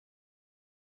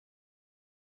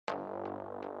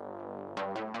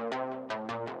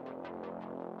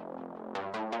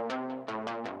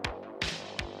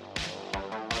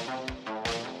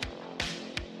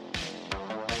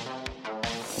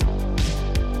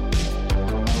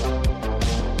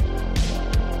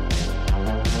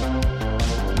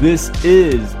This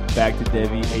is Back to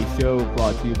Devy, a show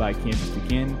brought to you by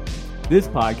pt.1. This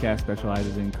podcast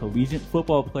specializes in collegiate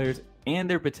football players and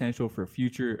their potential for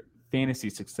future fantasy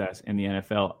success in the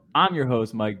NFL. I'm your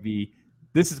host, Mike V.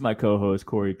 This is my co-host,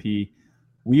 Corey P.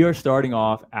 We are starting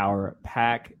off our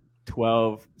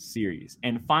Pac-12 series.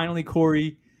 And finally,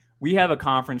 Corey, we have a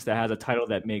conference that has a title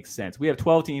that makes sense. We have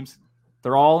 12 teams.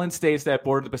 They're all in states that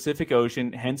border the Pacific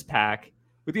Ocean, hence Pac.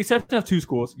 With the exception of two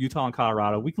schools, Utah and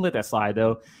Colorado. We can let that slide,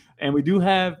 though. And we do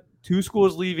have two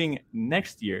schools leaving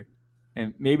next year.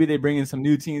 And maybe they bring in some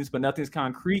new teams, but nothing's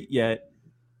concrete yet.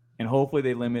 And hopefully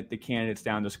they limit the candidates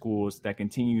down to schools that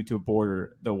continue to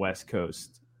border the West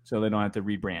Coast so they don't have to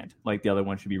rebrand like the other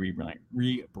one should be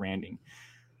rebranding.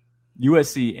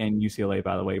 USC and UCLA,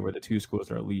 by the way, were the two schools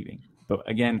that are leaving. But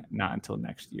again, not until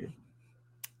next year.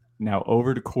 Now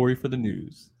over to Corey for the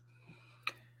news.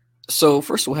 So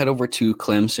first we'll head over to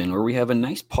Clemson, where we have a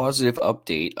nice positive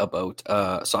update about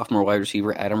sophomore wide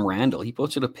receiver Adam Randall. He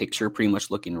posted a picture pretty much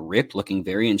looking ripped, looking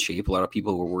very in shape. A lot of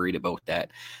people were worried about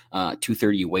that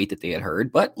 230 weight that they had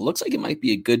heard, but looks like it might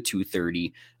be a good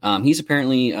 230. He's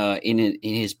apparently in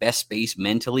his best space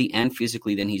mentally and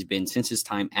physically than he's been since his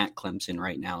time at Clemson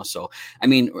right now. So, I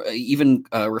mean, even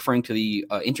referring to the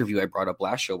interview I brought up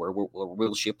last show where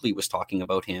Will Shipley was talking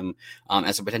about him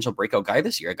as a potential breakout guy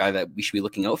this year, a guy that we should be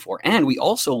looking out for. And we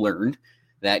also learned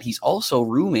that he's also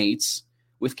roommates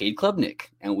with Cade Klubnik.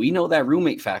 And we know that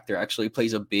roommate factor actually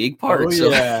plays a big part. Oh,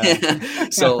 yeah.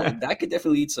 So that could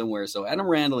definitely lead somewhere. So Adam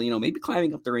Randall, maybe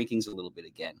climbing up the rankings a little bit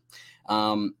again.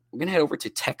 We're going to head over to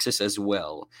Texas as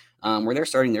well, where they're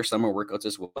starting their summer workouts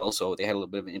as well. So they had a little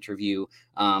bit of an interview.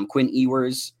 Quinn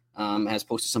Ewers has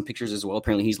posted some pictures as well.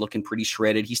 Apparently he's looking pretty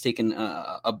shredded. He's taken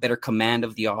a better command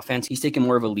of the offense. He's taken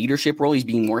more of a leadership role. He's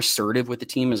being more assertive with the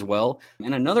team as well.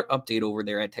 And another update over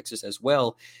there at Texas as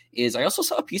well is I also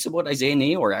saw a piece about Isaiah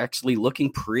Neyor actually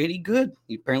looking pretty good.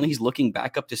 Apparently he's looking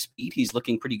back up to speed. He's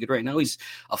looking pretty good right now. He's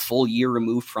a full year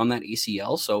removed from that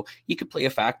ACL, so he could play a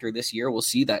factor this year. We'll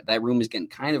see. That room is getting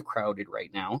kind of crowded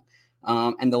right now.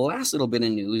 And the last little bit of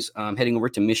news, heading over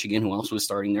to Michigan, who also was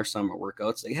starting their summer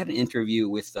workouts. They had an interview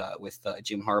with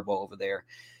Jim Harbaugh over there.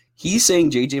 He's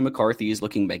saying J.J. McCarthy is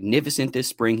looking magnificent this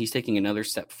spring. He's taking another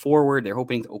step forward. They're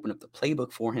hoping to open up the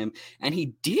playbook for him. And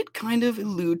he did kind of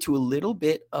allude to a little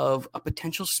bit of a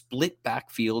potential split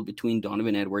backfield between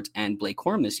Donovan Edwards and Blake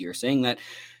Corum this year, saying that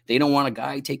they don't want a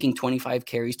guy taking 25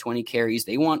 carries, 20 carries.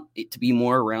 They want it to be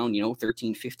more around,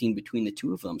 13, 15 between the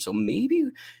two of them. So maybe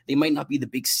they might not be the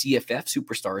big CFF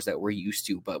superstars that we're used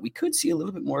to, but we could see a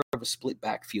little bit more of a split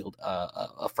backfield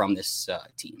from this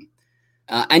team.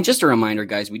 And just a reminder,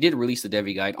 guys, we did release the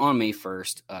Devy Guide on May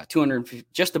 1st.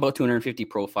 Just about 250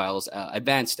 profiles,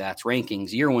 advanced stats,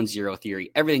 rankings, year 1 zero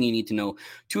theory, everything you need to know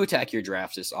to attack your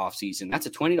drafts this offseason. That's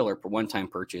a $20 per one-time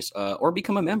purchase, or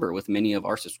become a member with many of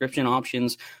our subscription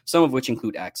options, some of which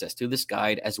include access to this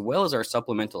guide, as well as our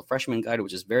supplemental freshman guide,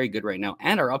 which is very good right now,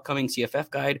 and our upcoming CFF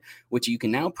guide, which you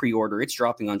can now pre-order. It's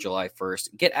dropping on July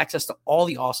 1st. Get access to all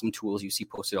the awesome tools you see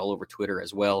posted all over Twitter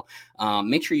as well.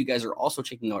 Make sure you guys are also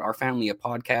checking out our family of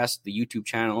podcast, the YouTube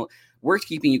channel. We're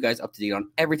keeping you guys up to date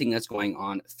on everything that's going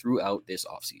on throughout this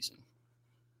offseason.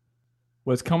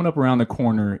 What's coming up around the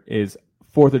corner is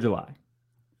 4th of July.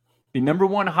 The number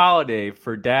one holiday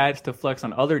for dads to flex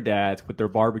on other dads with their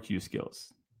barbecue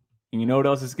skills. And you know what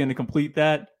else is going to complete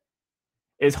that?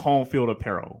 Is home field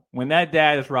apparel. When that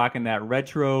dad is rocking that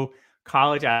retro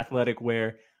college athletic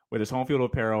wear with his home field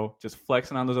apparel, just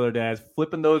flexing on those other dads,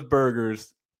 flipping those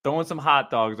burgers, throwing some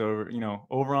hot dogs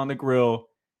over on the grill,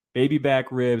 baby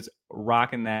back ribs,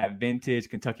 rocking that vintage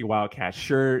Kentucky Wildcat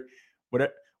shirt,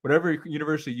 whatever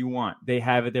university you want, they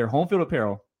have it there. Home Field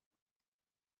Apparel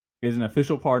is an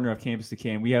official partner of Campus to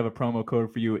Can. We have a promo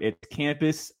code for you. It's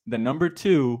Campus, the number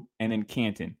 2, and then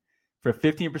Canton for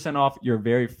 15% off your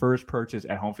very first purchase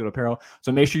at Home Field Apparel.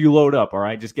 So make sure you load up, all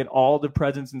right? Just get all the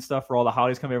presents and stuff for all the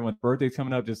holidays coming, everyone's birthday's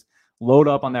coming up. Just load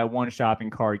up on that one shopping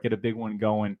cart, get a big one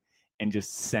going, and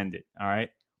just send it, all right?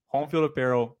 Home Field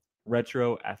Apparel,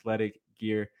 retro athletic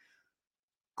gear.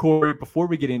 Corey, before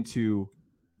we get into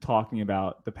talking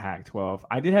about the Pac-12,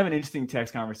 I did have an interesting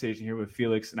text conversation here with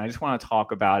Felix, and I just want to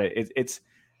talk about it. It's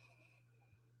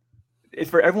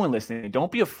for everyone listening.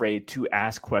 Don't be afraid to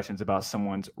ask questions about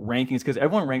someone's rankings because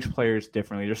everyone ranks players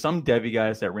differently. There's some Devy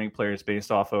guys that rank players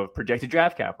based off of projected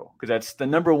draft capital because that's the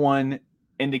number one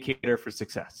indicator for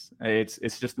success.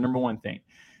 It's just the number one thing.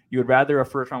 You would rather a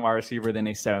first-round wide receiver than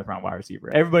a seventh-round wide receiver.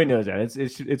 Everybody knows that.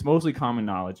 It's mostly common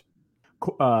knowledge.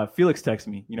 Felix texted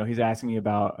me. He's asking me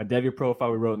about a Devy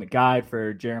profile we wrote in the guide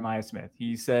for Jeremiah Smith.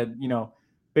 He said,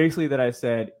 basically that I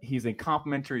said he's a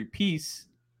complimentary piece,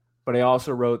 but I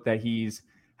also wrote that he's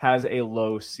has a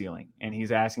low ceiling. And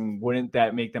he's asking, wouldn't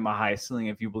that make them a high ceiling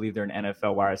if you believe they're an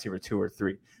NFL wide receiver 2 or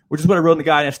 3? Which is what I wrote in the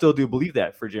guide, and I still do believe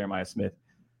that for Jeremiah Smith.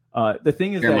 The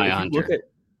thing is Jeremiah that if Hunter, you look at,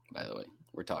 by the way,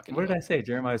 we're talking. What did I say?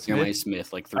 Jeremiah Smith? Jeremiah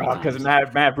Smith, like 3 times. Because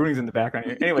Matt Bruning's in the background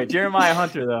here. Anyway, Jeremiah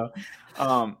Hunter,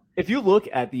 though. If you look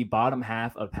at the bottom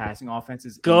half of passing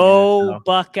offenses, go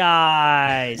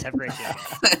Buckeyes! Have a great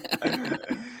day.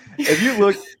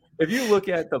 If you look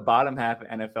at the bottom half of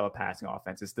NFL passing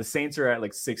offenses, the Saints are at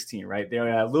like 16, right? They're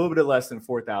at a little bit less than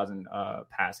 4,000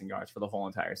 passing yards for the whole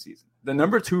entire season. The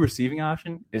number 2 receiving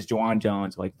option is Juwan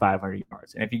Jones, like 500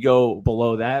 yards. And if you go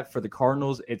below that for the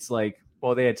Cardinals, it's like,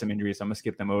 well, they had some injuries, so I'm going to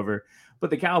skip them over. But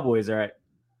the Cowboys are at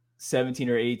 17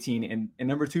 or 18, and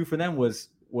number 2 for them was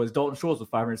Dalton Schultz with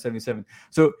 577.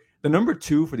 So the number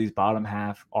 2 for these bottom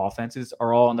half offenses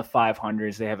are all in the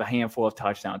 500s. They have a handful of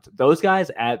touchdowns. Those guys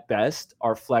at best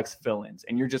are flex fill-ins,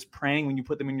 and you're just praying when you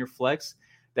put them in your flex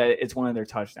that it's one of their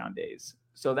touchdown days.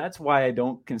 So that's why I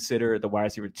don't consider the wide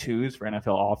receiver 2s for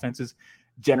NFL offenses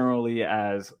generally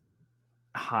as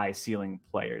high ceiling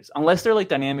players, unless they're like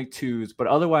dynamic 2s. But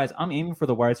otherwise, I'm aiming for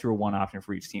the wide receiver 1 option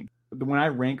for each team. When I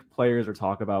rank players or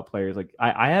talk about players, like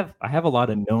I have a lot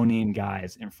of no-name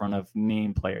guys in front of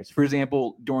name players. For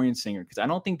example, Dorian Singer, because I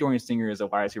don't think Dorian Singer is a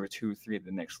wide receiver 2, 3 at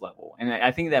the next level, and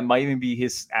I think that might even be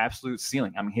his absolute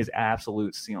ceiling. I mean, his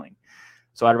absolute ceiling.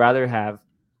 So I'd rather have.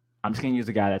 I'm just going to use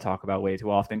a guy that I talk about way too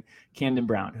often, Camden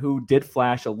Brown, who did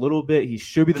flash a little bit. He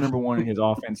should be the number 1 in his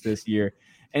offense this year.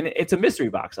 And it's a mystery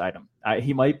box item.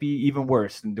 He might be even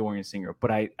worse than Dorian Singer,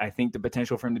 but I think the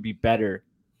potential for him to be better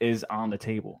is on the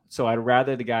table. So I'd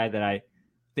rather the guy that I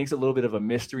think's a little bit of a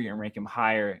mystery and rank him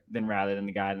higher rather than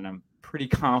the guy that I'm pretty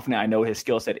confident I know his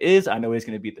skill set is. I know he's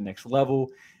going to be at the next level,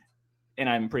 and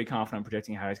I'm pretty confident I'm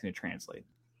projecting how he's going to translate.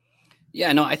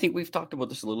 Yeah, no, I think we've talked about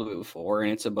this a little bit before,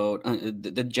 and it's about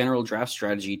the general draft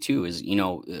strategy too. Is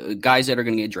guys that are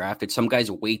going to get drafted. Some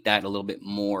guys weight that a little bit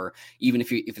more, even if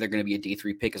they're going to be a day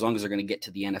 3 pick, as long as they're going to get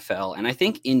to the NFL. And I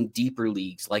think in deeper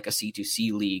leagues like a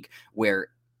C2C league where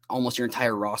almost your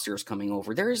entire roster is coming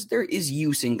over, there is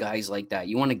use in guys like that.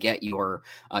 You want to get your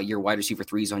wide receiver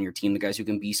 3s on your team, the guys who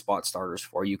can be spot starters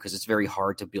for you, because it's very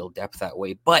hard to build depth that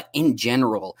way. But in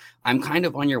general, I'm kind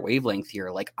of on your wavelength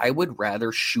here. Like, I would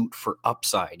rather shoot for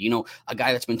upside. A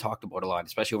guy that's been talked about a lot,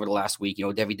 especially over the last week,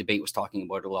 Devy Debate was talking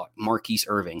about it a lot, Marquise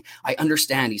Irving. I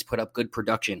understand he's put up good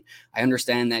production. I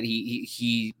understand that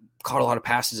he caught a lot of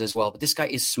passes as well, but this guy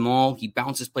is small. He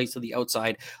bounces plays to the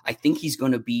outside. I think he's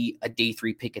going to be a day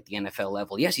 3 pick at the NFL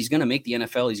level. Yes, he's going to make the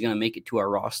NFL. He's going to make it to our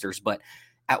rosters, but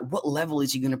at what level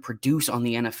is he going to produce on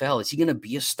the NFL? Is he going to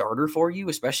be a starter for you,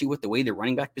 especially with the way the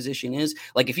running back position is?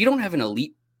 Like, if you don't have an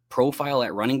elite profile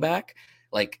at running back,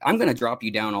 like, I'm going to drop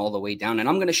you down all the way down, and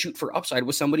I'm going to shoot for upside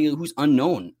with somebody who's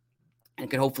unknown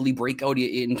and can hopefully break out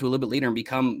into a little bit later and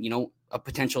become, a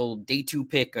potential day 2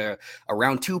 pick, a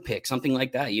round 2 pick, something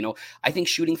like that. I think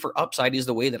shooting for upside is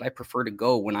the way that I prefer to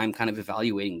go when I'm kind of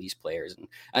evaluating these players.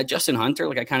 And Justin Hunter,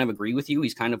 like, I kind of agree with you.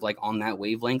 He's kind of like on that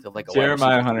wavelength of like a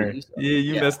Jeremiah Hunter.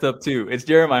 You messed up too. It's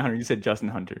Jeremiah Hunter. You said Justin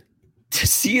Hunter.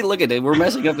 See, look at it. We're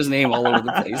messing up his name all over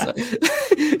the place.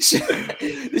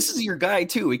 This is your guy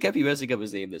too. We can't be messing up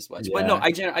his name this much. Yeah. But no,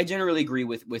 I generally agree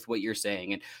with what you're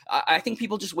saying. And I think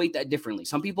people just weight that differently.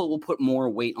 Some people will put more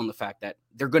weight on the fact that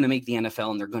they're going to make the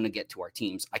NFL and they're going to get to our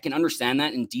teams. I can understand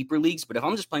that in deeper leagues, but if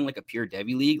I'm just playing like a pure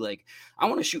Devy league, like, I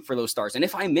want to shoot for those stars. And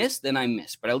if I miss, then I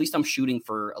miss. But at least I'm shooting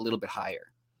for a little bit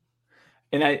higher.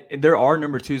 And there are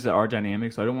number 2s that are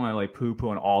dynamic, so I don't want to like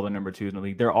poo-poo on all the number 2s in the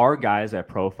league. There are guys that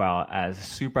profile as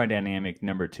super dynamic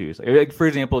number 2s. Like, for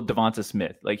example, Devonta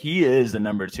Smith. Like, he is the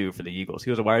number 2 for the Eagles.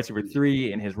 He was a wide receiver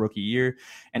 3 in his rookie year.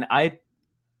 And I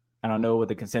don't know what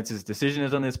the consensus decision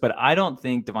is on this, but I don't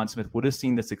think Devonta Smith would have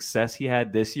seen the success he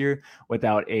had this year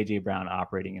without A.J. Brown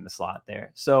operating in the slot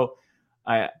there. So,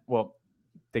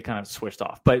 they kind of switched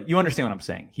off. But you understand what I'm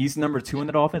saying. He's number 2 in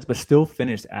that offense, but still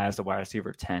finished as the wide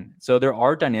receiver 10. So there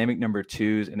are dynamic number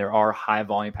 2s, and there are high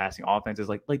volume passing offenses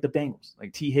like the Bengals.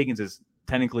 Like, T. Higgins is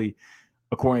technically,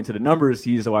 according to the numbers,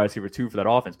 he's the wide receiver 2 for that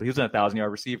offense, but he was an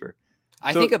 1,000-yard receiver.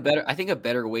 I think a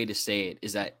better way to say it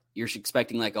is that you're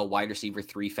expecting like a wide receiver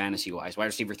 3 fantasy wise, wide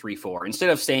receiver 3-4, instead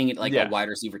of saying it like a wide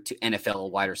receiver 2 NFL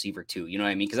wide receiver 2. You know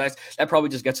what I mean? Because that probably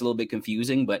just gets a little bit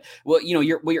confusing. But what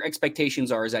your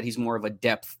expectations are is that he's more of a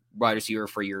depth wide receiver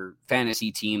for your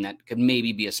fantasy team that could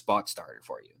maybe be a spot starter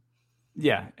for you.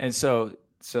 Yeah, and so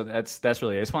So that's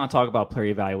really it. I just want to talk about player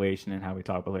evaluation and how we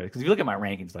talk about players. Because if you look at my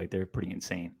rankings, like they're pretty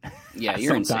insane. Yeah,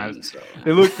 you're insane. So.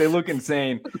 They look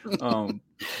insane.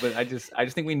 But I just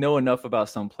think we know enough about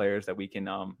some players that we can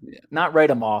not write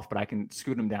them off, but I can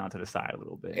scoot them down to the side a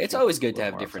little bit. It's always good to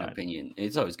have different opinions.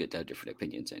 It's always good to have different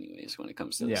opinions, anyways, when it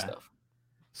comes to this stuff.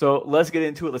 So let's get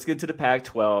into it. Let's get into the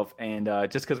Pac-12, and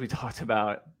just because we talked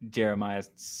about Jeremiah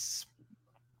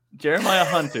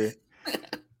Hunter.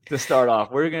 To start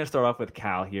off, we're going to start off with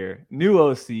Cal here. New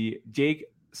OC, Jake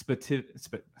Spavital.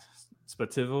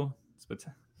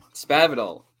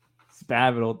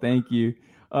 Thank you.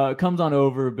 Comes on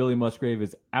over. Billy Musgrave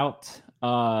is out.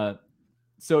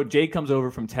 So Jake comes over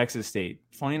from Texas State,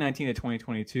 2019 to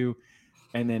 2022.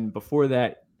 And then before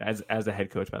that, as a head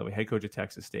coach, by the way, head coach of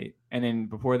Texas State. And then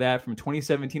before that, from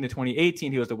 2017 to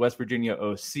 2018, he was the West Virginia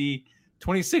OC.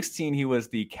 2016, he was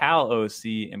the Cal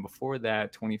OC, and before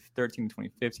that, 2013 to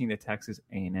 2015, the Texas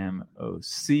A&M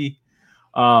OC.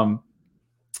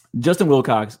 Justin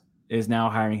Wilcox is now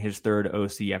hiring his third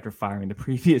OC after firing the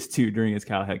previous two during his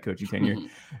Cal head coaching tenure.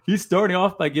 He's starting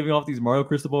off by giving off these Mario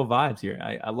Cristobal vibes here.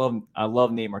 I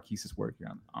love Nate Marquise's work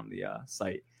here on the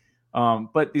site.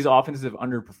 But these offenses have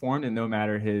underperformed, and no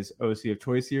matter his OC of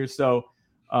choice here. So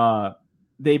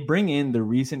they bring in the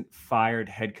recent fired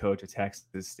head coach of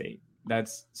Texas State.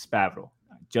 That's Spavital,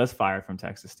 just fired from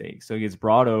Texas State. So he gets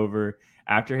brought over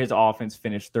after his offense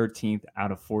finished 13th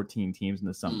out of 14 teams in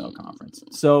the Sun Belt Conference.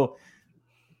 So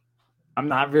I'm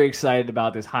not very excited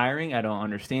about this hiring. I don't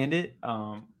understand it.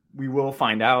 We will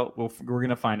find out. We're going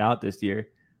to find out this year.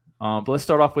 But let's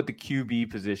start off with the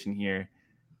QB position here.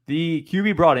 The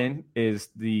QB brought in is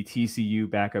the TCU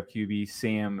backup QB,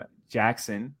 Sam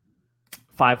Jackson,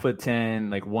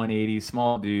 5'10", like 180,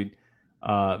 small dude.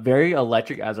 Very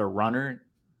electric as a runner,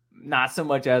 not so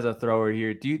much as a thrower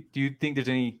here. Do you think there's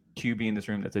any QB in this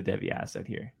room that's a Devy asset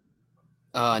here?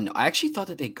 No, I actually thought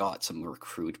that they got some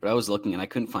recruit, but I was looking and I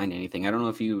couldn't find anything. I don't know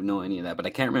if you know any of that, but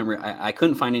I can't remember. I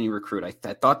couldn't find any recruit. I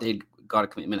thought they'd got a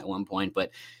commitment at one point,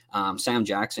 but Sam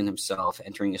Jackson himself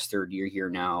entering his third year here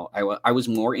now, I was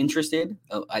more interested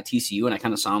at TCU, and I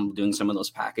kind of saw him doing some of those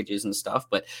packages and stuff,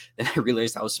 but then I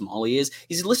realized how small he is.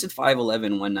 He's listed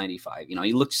 5'11", 195. You know,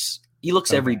 he looks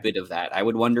every bit of that. I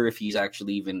would wonder if he's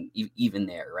actually even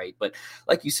there, right? But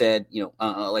like you said, you know,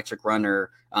 electric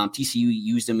runner. TCU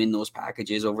used him in those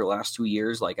packages over the last 2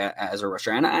 years, like as a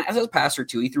rusher and as a passer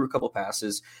too. He threw a couple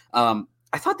passes. I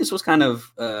thought this was kind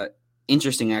of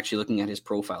interesting, actually, looking at his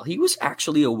profile. He was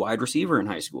actually a wide receiver in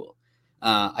high school.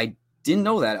 I didn't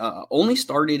know that. Only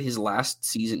started his last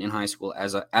season in high school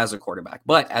as a quarterback.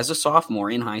 But as a sophomore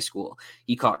in high school,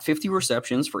 he caught 50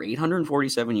 receptions for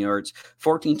 847 yards,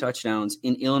 14 touchdowns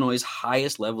in Illinois'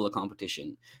 highest level of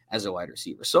competition as a wide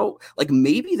receiver. So, like,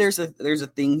 maybe there's a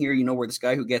thing here, you know, where this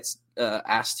guy who gets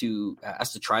asked to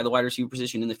try the wide receiver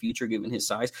position in the future, given his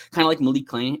size, kind of like Malik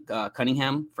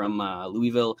Cunningham from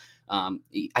Louisville.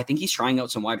 I think he's trying out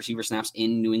some wide receiver snaps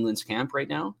in New England's camp right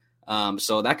now.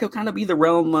 So that could kind of be the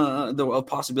realm of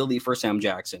possibility for Sam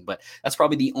Jackson, but that's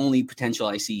probably the only potential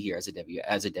I see here as a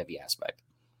Devy aspect.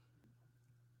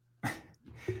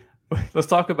 Let's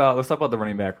talk about the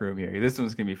running back room here. This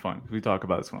one's gonna be fun. We talk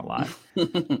about this one a lot.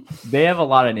 They have a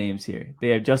lot of names here. They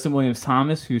have Justin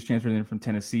Williams-Thomas, who's transferred in from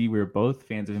Tennessee. We were both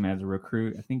fans of him as a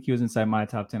recruit. I think he was inside my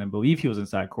top 10. I believe he was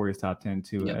inside Corey's top 10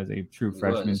 too, as a true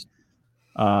freshman.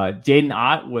 Jaden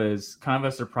Ott was kind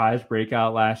of a surprise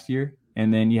breakout last year.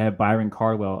 And then you have Byron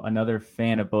Cardwell, another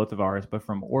fan of both of ours, but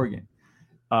from Oregon.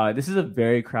 This is a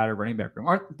very crowded running back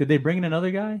room. Did they bring in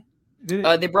another guy?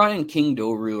 They brought in King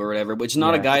Doru or whatever, which is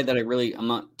not a guy that I'm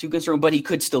not too concerned, but he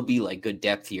could still be like good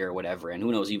depth here or whatever. And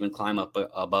who knows, even climb up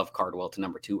above Cardwell to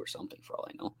number 2 or something for all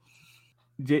I know.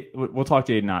 We'll talk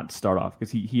Jaden Ott to start off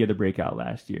because he had a breakout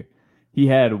last year. He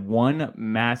had one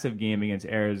massive game against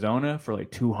Arizona for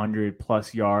like 200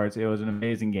 plus yards. It was an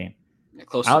amazing game. Yeah,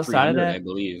 close to 300, I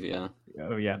believe. Yeah.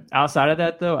 Oh yeah. Outside of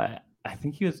that, though, I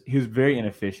think he was very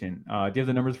inefficient. Do you have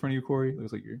the numbers in front of you, Corey?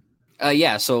 Looks like you're.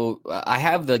 Yeah. So I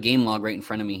have the game log right in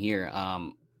front of me here.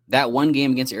 That one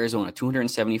game against Arizona,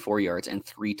 274 yards and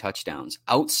 3 touchdowns.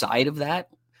 Outside of that,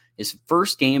 his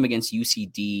first game against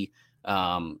UCD,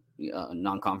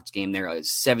 non-conference game there,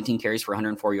 17 carries for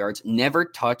 104 yards. Never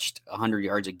touched 100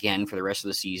 yards again for the rest of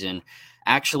the season.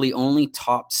 Actually only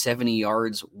topped 70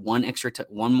 yards one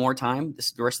more time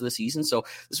the rest of the season. So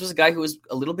this was a guy who was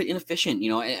a little bit inefficient,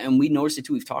 you know, and we noticed it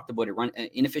too. We've talked about it,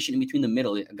 inefficient in between the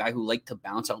middle, a guy who liked to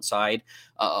bounce outside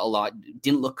a lot,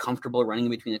 didn't look comfortable running in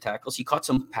between the tackles. He caught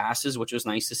some passes, which was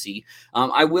nice to see.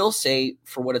 I will say,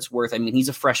 for what it's worth, I mean, he's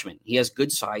a freshman. He has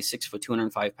good size, 6 foot,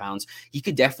 205 pounds. He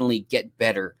could definitely get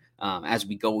better as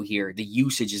we go here. The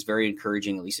usage is very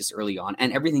encouraging, at least this early on.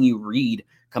 And everything you read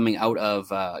coming out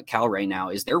of Cal right now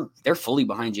is they're fully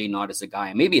behind Jay Nott as a guy.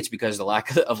 And maybe it's because of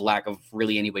the lack of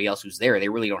really anybody else who's there. They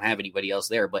really don't have anybody else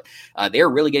there, but they're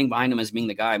really getting behind him as being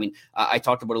the guy. I mean, I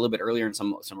talked about a little bit earlier in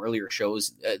some earlier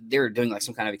shows. They're doing like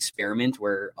some kind of experiment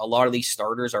where a lot of these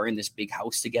starters are in this big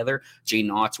house together. Jay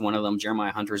Nott's one of them.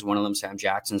 Jeremiah Hunter's one of them. Sam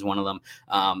Jackson's one of them.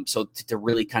 So to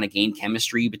really kind of gain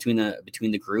chemistry between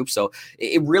the group. So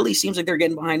it really seems like they're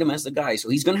getting behind him as the guy. So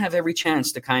he's going to have every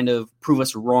chance to kind of prove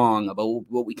us wrong about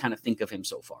what we kind of think of him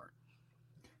so far.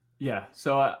 Yeah,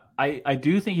 so I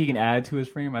do think he can add to his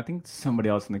frame. I think somebody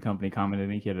else in the company commented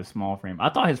I think he had a small frame. I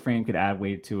thought his frame could add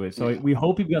weight to it. So we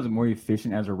hope he becomes more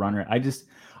efficient as a runner.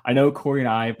 I know Corey and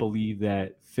I believe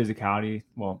that physicality,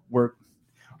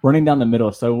 running down the middle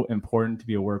is so important to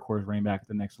be a workhorse running back at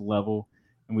the next level.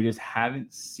 And we just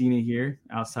haven't seen it here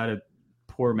outside of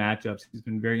poor matchups. He's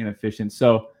been very inefficient.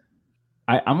 So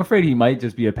I'm afraid he might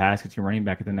just be a pass catching running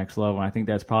back at the next level. And I think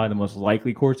that's probably the most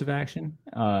likely course of action.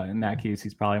 In that case,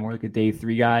 he's probably more like a day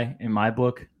 3 guy in my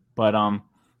book. But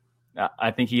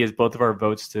I think he has both of our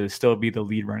votes to still be the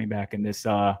lead running back in this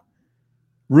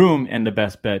room and the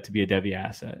best bet to be a Devy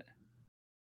asset.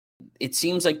 It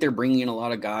seems like they're bringing in a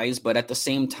lot of guys, but at the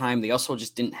same time, they also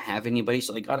just didn't have anybody,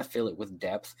 so they got to fill it with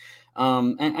depth.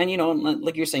 And you know,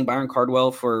 like you're saying, Byron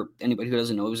Cardwell, for anybody who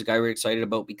doesn't know, he was a guy we're excited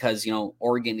about because, you know,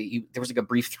 Oregon, there was like a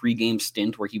brief 3-game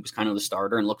stint where he was kind of the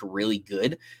starter and looked really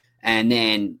good. And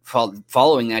then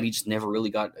following that, he just never really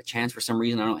got a chance for some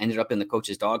reason. I don't know, ended up in the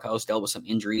coach's doghouse, dealt with some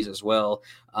injuries as well.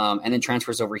 And then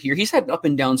transfers over here. He's had an up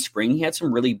and down spring. He had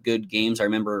some really good games. I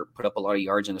remember put up a lot of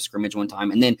yards in a scrimmage one time.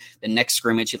 And then the next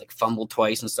scrimmage, he like fumbled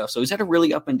twice and stuff. So he's had a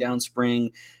really up and down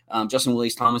spring. Justin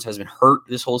Williams-Thomas has been hurt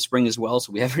this whole spring as well.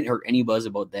 So we haven't heard any buzz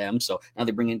about them. So now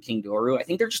they bring in King Doru. I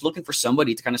think they're just looking for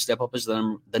somebody to kind of step up as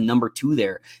the number 2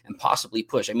 there and possibly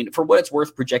push. I mean, for what it's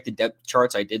worth, projected depth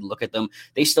charts, I did look at them.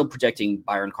 They still projecting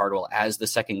Byron Cardwell as the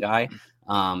second guy.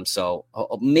 So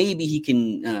maybe he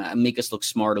can make us look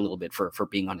smart a little bit for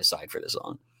being on his side for this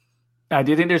long. I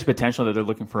do think there's potential that they're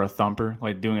looking for a thumper,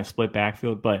 like doing a split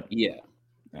backfield, but yeah,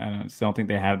 I don't think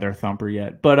they have their thumper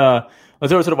yet. But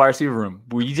let's go to the wide receiver room.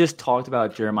 We just talked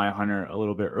about Jeremiah Hunter a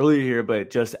little bit earlier here, but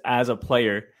just as a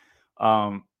player,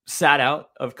 sat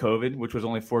out of COVID, which was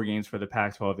only 4 games for the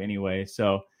Pac-12 anyway.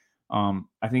 So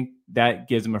I think that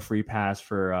gives him a free pass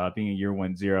for being a year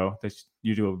 1-0. That's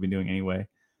usually what we've been doing anyway.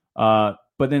 But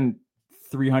then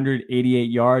 388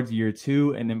 yards year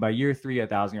 2, and then by year 3,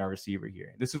 1,000-yard receiver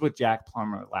here. This is with Jack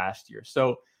Plummer last year.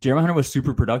 So Jeremiah Hunter was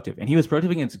super productive, and he was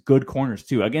productive against good corners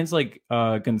too. Against like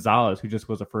Gonzalez, who just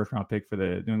was a first-round pick for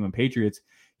the New England Patriots,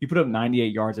 he put up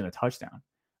 98 yards and a touchdown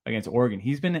against Oregon.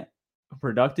 He's been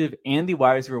productive and the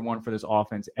wide receiver 1 for this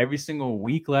offense every single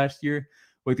week last year,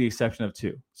 with the exception of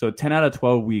 2. So 10 out of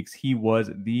 12 weeks, he was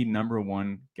the number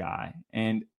 1 guy.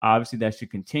 And obviously that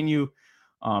should continue.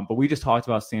 But we just talked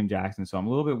about Sam Jackson. So I'm a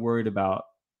little bit worried about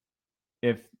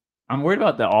the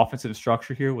offensive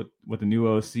structure here with the new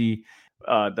OC.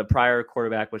 The prior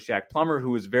quarterback was Jack Plummer,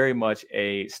 who was very much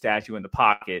a statue in the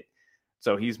pocket.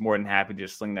 So he's more than happy to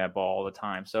just sling that ball all the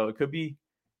time. So it could be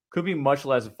much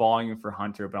less volume for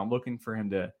Hunter, but I'm looking for him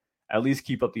to at least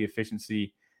keep up the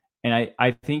efficiency. And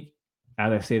I think,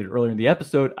 as I stated earlier in the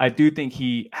episode, I do think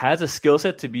he has a skill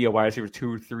set to be a wide receiver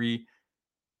 2 or 3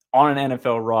 on an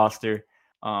NFL roster.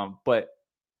 But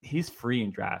he's free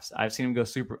in drafts. I've seen him go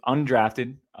super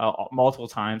undrafted multiple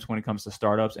times when it comes to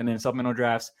startups. And then supplemental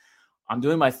drafts, I'm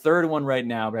doing my 3rd one right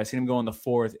now, but I've seen him go in the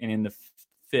 4th and in the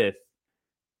 5th.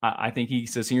 I think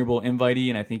he's a Senior Bowl invitee,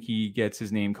 and I think he gets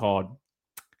his name called.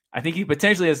 I think he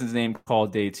potentially has his name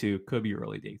called day 2. Could be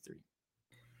early day 3.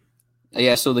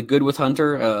 Yeah, so the good with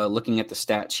Hunter, looking at the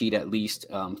stat sheet at least,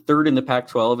 3rd in the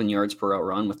Pac-12 in yards per route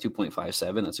run with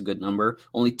 2.57. That's a good number.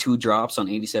 Only 2 drops on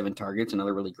 87 targets,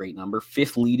 another really great number.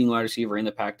 5th leading wide receiver in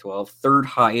the Pac-12. 3rd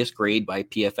highest grade by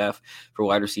PFF for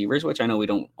wide receivers, which I know we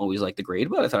don't always like the grade,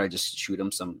 but I thought I'd just shoot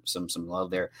him some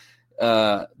love there.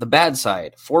 The bad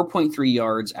side, 4.3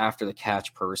 yards after the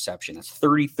catch per reception. That's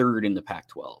 33rd in the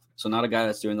Pac-12. So not a guy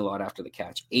that's doing a lot after the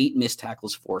catch. 8 missed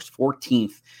tackles forced,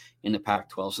 14th in the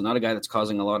Pac-12. So not a guy that's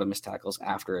causing a lot of missed tackles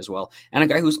after as well. And a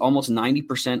guy who's almost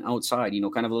 90% outside, kind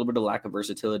of a little bit of lack of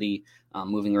versatility,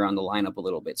 moving around the lineup a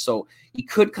little bit. So he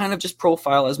could kind of just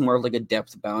profile as more of like a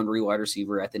depth boundary wide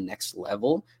receiver at the next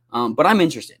level. But I'm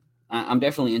interested. I'm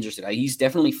definitely interested. He's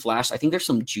definitely flashed. I think there's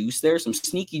some juice there, some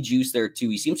sneaky juice there too.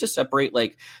 He seems to separate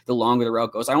like the longer the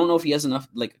route goes. I don't know if he has enough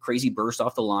like crazy burst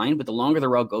off the line, but the longer the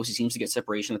route goes, he seems to get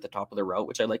separation at the top of the route,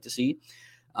 which I'd like to see.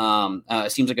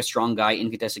 Seems like a strong guy in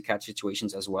contested catch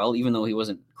situations as well, even though he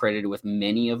wasn't credited with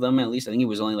many of them. At least I think he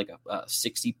was only like a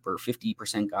 60 or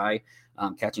 50% guy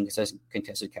catching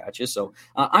contested catches. So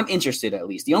I'm interested at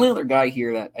least. The only other guy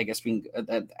here that I guess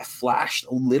that flashed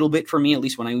a little bit for me, at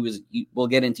least when we'll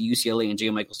get into UCLA and J.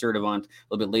 Michael Sturdivant a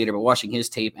little bit later, but watching his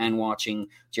tape and watching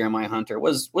Jeremiah Hunter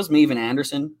was Maven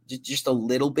Anderson just a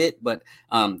little bit, but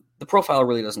the profile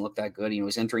really doesn't look that good.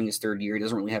 He's entering his third year. He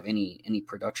doesn't really have any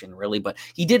production really, but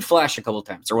he did flash a couple of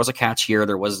times. There was a catch here.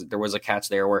 There was a catch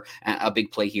there, where a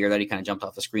big play here that he kind of jumped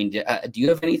off the screen. Do you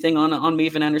have anything on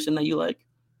Maven Anderson that you like?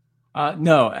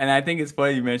 No, and I think it's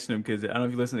funny you mentioned him because I don't know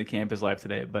if you listened to Campus Live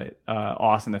today, but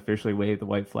Austin officially waved the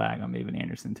white flag on Maven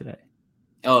Anderson today.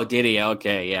 Oh, did he?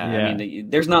 Okay, yeah. I mean,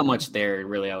 there's not much there,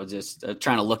 really. I was just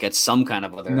trying to look at some kind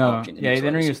of other option. Yeah, he's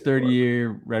entering his third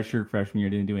year, redshirt freshman year,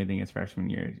 didn't do anything his freshman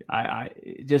year. I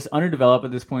just underdeveloped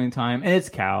at this point in time, and it's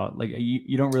Cal. Like,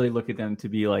 you don't really look at them to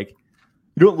be like,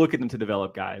 you don't look at them to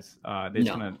develop guys. They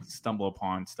just kind of stumble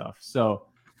upon stuff. So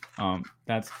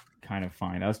that's kind of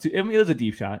fine. It was a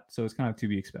deep shot, so it's kind of to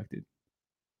be expected.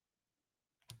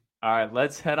 All right,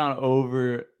 let's head on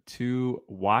over to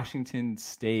Washington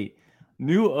State.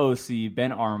 New OC,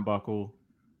 Ben Armbuckle.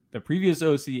 The previous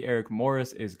OC, Eric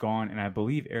Morris, is gone, and I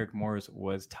believe Eric Morris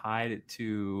was tied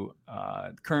to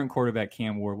current quarterback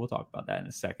Cam Ward. We'll talk about that in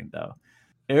a second, though.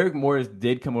 Eric Morris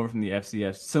did come over from the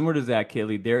FCS. Similar to Zach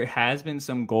Kittley, there has been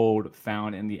some gold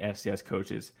found in the FCS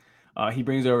coaches. He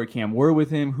brings over Cam Ward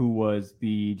with him, who was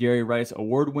the Jerry Rice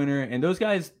Award winner, and those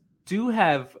guys do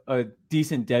have a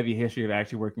decent Devy history of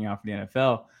actually working out for the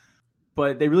NFL.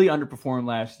 But they really underperformed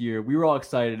last year. We were all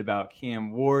excited about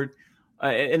Cam Ward,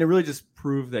 and it really just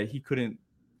proved that he couldn't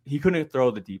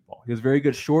throw the deep ball. He was very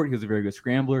good short. He was a very good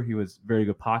scrambler. He was very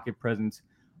good pocket presence,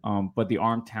 but the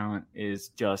arm talent is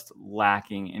just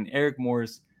lacking. And Eric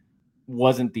Morris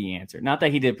wasn't the answer. Not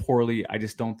that he did poorly. I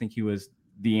just don't think he was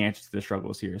the answer to the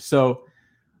struggles here. So,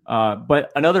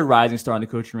 but another rising star in the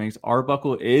coaching ranks,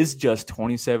 Arbuckle is just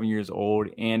 27 years old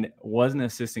and was an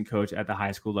assistant coach at the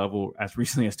high school level as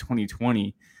recently as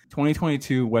 2020.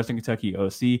 2022, Western Kentucky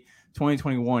OC.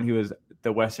 2021, he was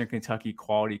the Western Kentucky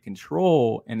quality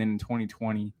control. And then in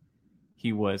 2020,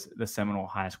 he was the Seminole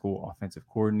High School offensive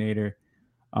coordinator.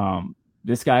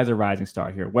 This guy is a rising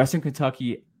star here. Western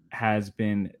Kentucky has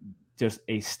been just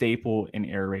a staple in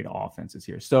air raid offenses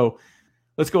here. So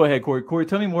let's go ahead, Corey. Corey,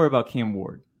 tell me more about Cam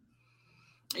Ward.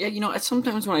 Yeah,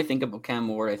 sometimes when I think about Cam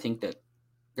Ward, I think that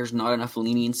there's not enough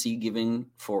leniency given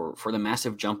for the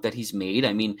massive jump that he's made.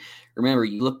 I mean, remember,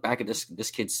 you look back at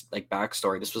this kid's like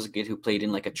backstory. This was a kid who played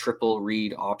in like a triple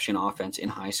read option offense in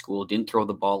high school, didn't throw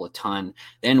the ball a ton,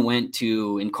 then went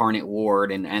to Incarnate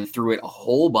Ward and threw it a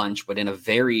whole bunch, but in a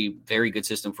very, very good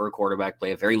system for a quarterback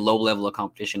play, a very low level of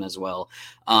competition as well.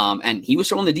 And he was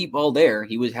throwing the deep ball there.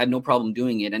 He had no problem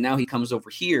doing it. And now he comes over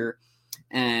here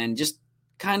and just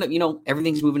kind of,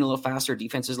 everything's moving a little faster.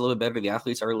 Defense is a little bit better. The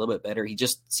athletes are a little bit better. He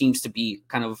just seems to be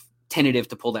kind of tentative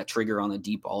to pull that trigger on the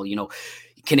deep ball.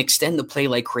 Can extend the play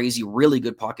like crazy, really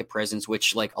good pocket presence,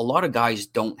 which like a lot of guys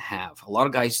don't have. A lot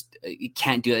of guys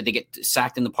can't do that. They get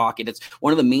sacked in the pocket. It's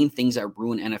one of the main things that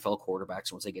ruin NFL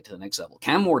quarterbacks once they get to the next level.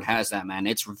 Cam Ward has that, man.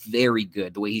 It's very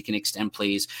good the way he can extend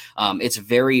plays. It's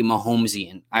very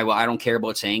Mahomesian. I don't care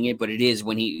about saying it, but it is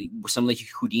when some of the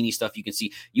Houdini stuff you can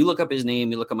see. You look up his name,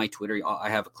 you look at my Twitter.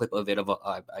 I have a clip of it.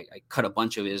 I cut a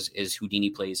bunch of his Houdini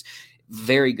plays.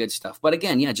 Very good stuff. But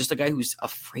again, just a guy who's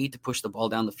afraid to push the ball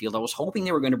down the field. I was hoping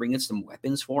they were going to bring in some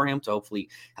weapons for him to hopefully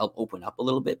help open up a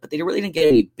little bit, but they really didn't get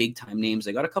any big time names.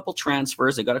 They got a couple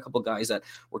transfers. They got a couple guys that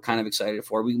we're kind of excited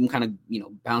for. We can kind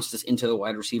of, bounce this into the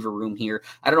wide receiver room here.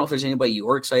 I don't know if there's anybody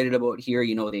you're excited about here.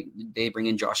 They bring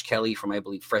in Josh Kelly from, I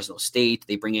believe, Fresno State.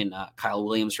 They bring in Kyle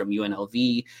Williams from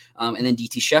UNLV. And then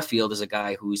DT Sheffield is a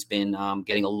guy who's been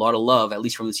getting a lot of love, at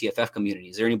least from the CFF community.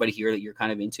 Is there anybody here that you're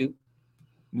kind of into?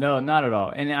 No, not at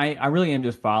all. And I really am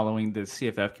just following the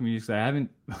CFF community. So I haven't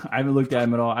looked at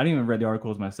them at all. I didn't even read the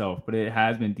articles myself, but it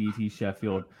has been DT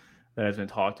Sheffield that has been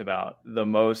talked about the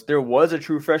most. There was a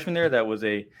true freshman there that was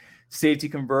a safety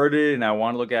converted, and I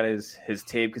want to look at his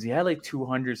tape because he had like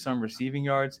 200 some receiving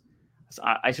yards. So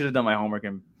I should have done my homework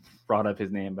and brought up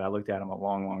his name, but I looked at him a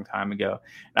long, long time ago.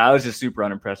 And I was just super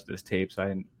unimpressed with his tape, so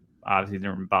I obviously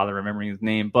didn't bother remembering his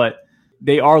name. But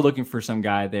they are looking for some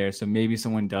guy there, so maybe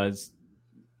someone does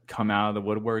come out of the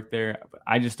woodwork there.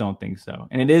 I just don't think so.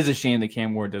 And it is a shame that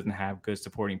Cam Ward doesn't have good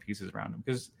supporting pieces around him,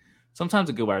 because sometimes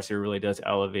a good wide receiver really does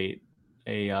elevate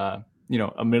a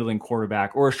middling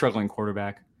quarterback or a struggling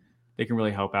quarterback. They can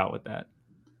really help out with that.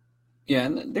 Yeah,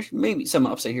 and there's maybe some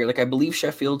upside here. Like I believe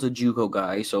Sheffield's a JUCO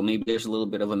guy, so maybe there's a little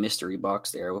bit of a mystery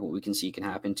box there. What we can see can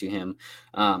happen to him.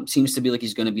 Seems to be like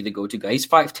he's going to be the go-to guy. He's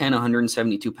 5'10",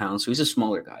 172 pounds, so he's a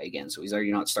smaller guy again. So he's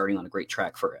already not starting on a great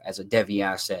track as a Devy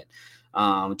asset.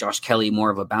 Josh Kelly, more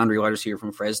of a boundary wide receiver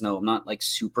from Fresno. I'm not like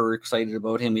super excited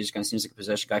about him. He just kind of seems like a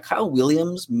possession guy. Kyle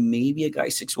Williams, maybe a guy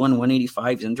 6'1",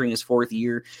 185. He's entering his 4th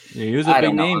year. Yeah, he was a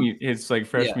big name. It's like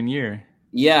freshman year.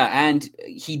 Yeah, and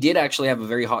he did actually have a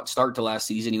very hot start to last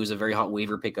season. He was a very hot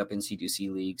waiver pickup in C2C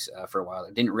leagues for a while.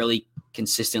 Didn't really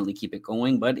consistently keep it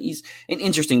going, but he's an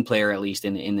interesting player, at least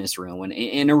in this room, and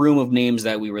in a room of names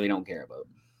that we really don't care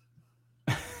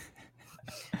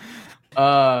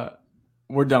about.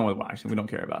 We're done with Washington. We don't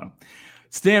care about him.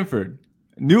 Stanford,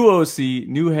 new OC,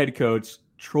 new head coach,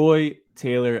 Troy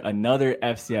Taylor, another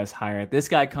FCS hire. This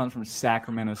guy comes from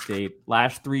Sacramento State.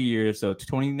 Last 3 years, so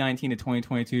 2019 to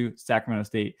 2022, Sacramento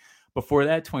State. Before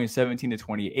that, 2017 to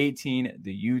 2018,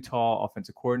 the Utah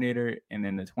offensive coordinator. And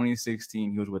then the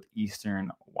 2016, he was with Eastern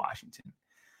Washington.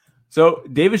 So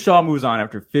David Shaw moves on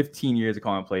after 15 years of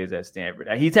calling plays at Stanford.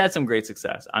 He's had some great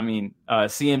success. I mean,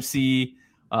 CMC,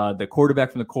 the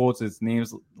quarterback from the Colts, his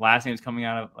last name's coming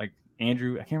out of like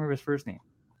Andrew. I can't remember his first name.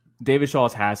 David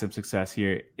Shaw's had some success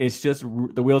here. It's just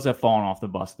the wheels have fallen off the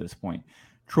bus at this point.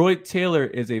 Troy Taylor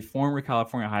is a former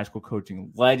California high school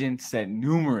coaching legend, set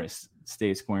numerous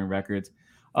state scoring records.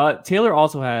 Taylor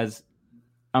also has,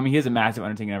 he has a massive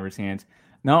undertaking out of his hands.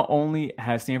 Not only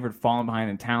has Stanford fallen behind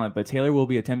in talent, but Taylor will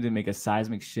be attempting to make a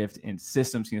seismic shift in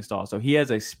systems he installs. So he has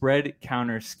a spread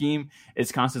counter scheme.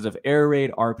 It consists of air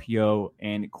raid, RPO,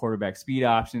 and quarterback speed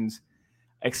options.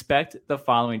 Expect the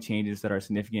following changes that are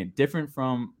significant, different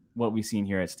from what we've seen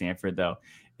here at Stanford, though.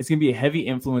 It's going to be a heavy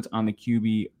influence on the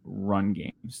QB run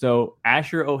game. So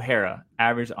Asher O'Hara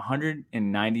averaged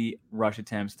 190 rush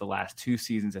attempts the last 2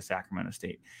 seasons at Sacramento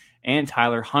State. And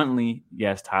Tyler Huntley,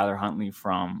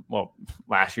 from,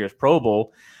 last year's Pro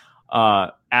Bowl,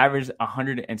 averaged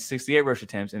 168 rush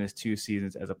attempts in his 2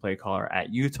 seasons as a play caller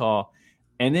at Utah.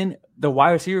 And then the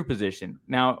wide receiver position.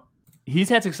 Now, he's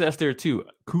had success there too.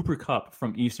 Cooper Kupp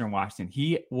from Eastern Washington.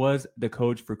 He was the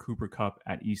coach for Cooper Kupp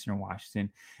at Eastern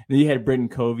Washington. Then you had Britton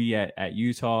Covey at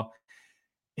Utah.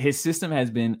 His system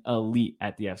has been elite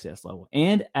at the FCS level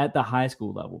and at the high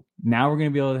school level. Now we're going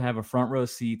to be able to have a front row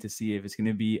seat to see if it's going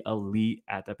to be elite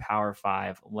at the Power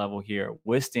 5 level here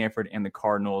with Stanford and the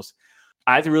Cardinals.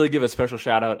 I have to really give a special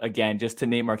shout out again, just to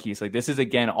Nate Marquise. Like, this is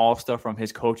again all stuff from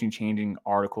his coaching changing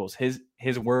articles. His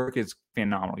work is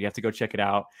phenomenal. You have to go check it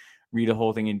out. Read the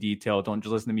whole thing in detail. Don't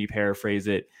just listen to me paraphrase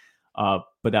it.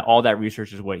 But all that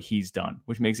research is what he's done,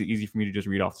 which makes it easy for me to just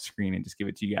read off the screen and just give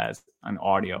it to you guys on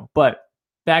audio. But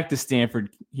back to Stanford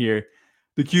here,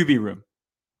 the QB room.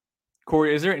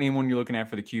 Corey, is there anyone you're looking at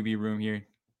for the QB room here?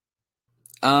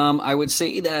 I would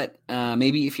say that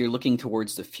maybe if you're looking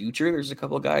towards the future, there's a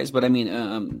couple of guys, but I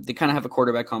mean, they kind of have a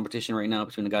quarterback competition right now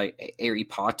between the guy Ari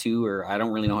Patu, or I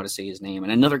don't really know how to say his name,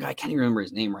 and another guy, I can't even remember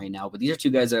his name right now, but these are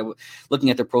 2 guys that looking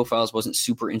at their profiles wasn't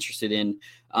super interested in.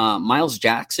 Miles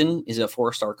Jackson is a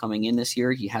 4-star coming in this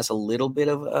year. He has a little bit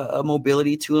of a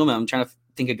mobility to him. I'm trying to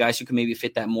think of guys who can maybe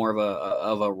fit that more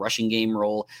of a rushing game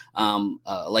role,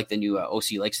 like the new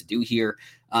OC likes to do here.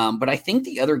 But I think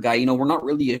the other guy, we're not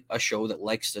really a show that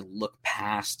likes to look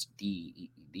past the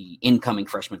incoming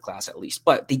freshman class, at least.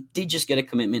 But they did just get a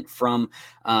commitment from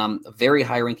a very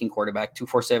high-ranking quarterback,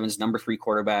 247's number 3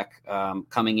 quarterback,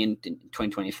 coming in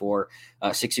 2024,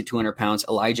 6'2", 200 pounds,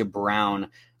 Elijah Brown,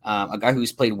 a guy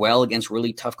who's played well against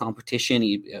really tough competition.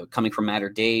 He coming from Mater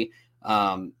Dei.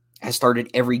 Has started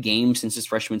every game since his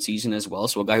freshman season as well.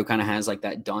 So a guy who kind of has like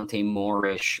that Dante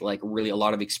Moore-ish, like really a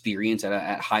lot of experience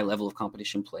at high level of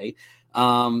competition play.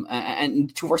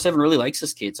 And 247 really likes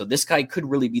this kid. So this guy could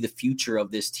really be the future of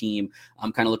this team.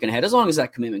 I'm kind of looking ahead as long as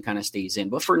that commitment kind of stays in.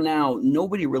 But for now,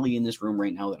 nobody really in this room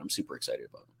right now that I'm super excited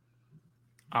about.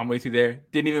 I'm with you there.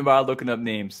 Didn't even bother looking up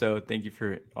names. So thank you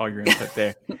for all your input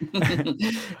there.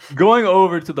 Going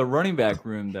over to the running back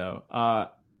room though.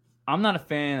 I'm not a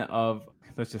fan of,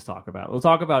 let's just talk about it. We'll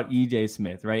talk about EJ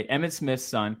Smith, right? Emmitt Smith's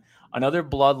son, another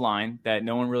bloodline that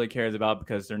no one really cares about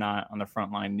because they're not on the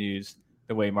frontline news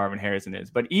the way Marvin Harrison is.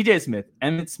 But EJ Smith,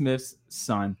 Emmitt Smith's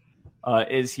son,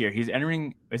 is here. Is he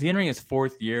entering his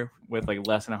 4th year with like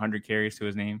less than 100 carries to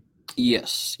his name?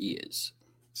 Yes, he is.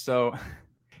 So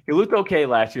he looked okay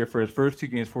last year for his first 2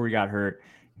 games before he got hurt.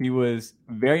 He was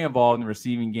very involved in the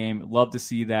receiving game. Love to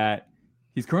see that.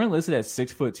 He's currently listed at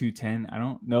 6'2", 210. I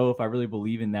don't know if I really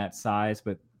believe in that size,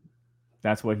 but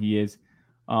that's what he is.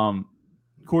 Corey,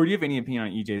 do you have any opinion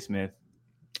on EJ Smith?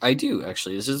 I do,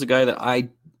 actually. This is a guy that I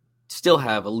still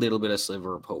have a little bit of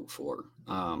sliver of hope for.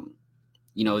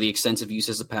 the extensive use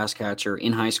as a pass catcher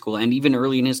in high school and even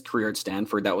early in his career at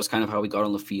Stanford. That was kind of how he got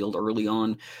on the field early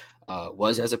on,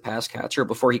 was as a pass catcher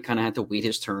before he kind of had to wait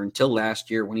his turn till last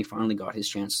year when he finally got his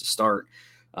chance to start.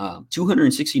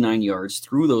 269 yards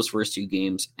through those first 2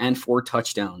 games and 4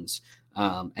 touchdowns.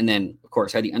 And then, of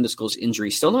course, had the undisclosed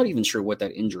injury. Still not even sure what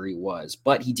that injury was,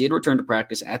 but he did return to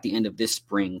practice at the end of this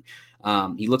spring.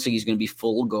 He looks like he's going to be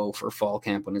full go for fall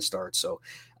camp when it starts. So,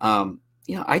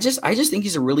 I just think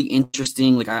he's a really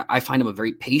interesting, like I find him a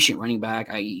very patient running back.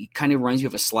 He kind of reminds me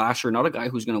of a slasher, not a guy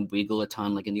who's going to wiggle a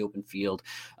ton like in the open field.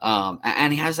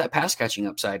 And he has that pass catching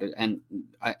upside. And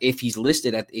if he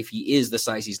is the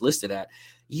size he's listed at,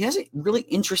 he has a really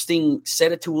interesting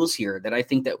set of tools here that I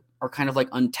think that are kind of like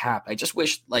untapped. I just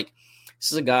wish this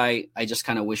is a guy I just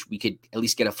kind of wish we could at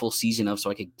least get a full season of so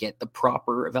I could get the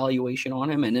proper evaluation on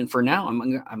him. And then for now,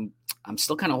 I'm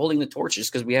still kind of holding the torch just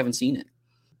because we haven't seen it.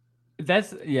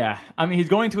 I mean, he's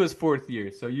going to his 4th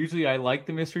year, so usually I like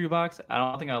the mystery box. I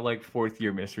don't think I like 4th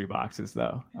year mystery boxes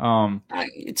though.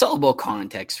 It's all about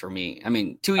context for me. I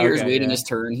mean, 2 years waiting his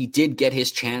turn. He did get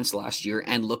his chance last year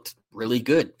and looked really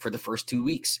good for the first 2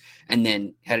 weeks, and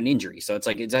then had an injury. So it's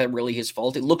like, is that really his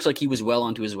fault? It looks like he was well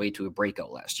onto his way to a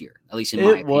breakout last year, at least in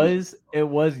my opinion. It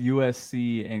was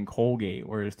USC and Colgate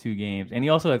were his 2 games, and he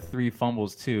also had 3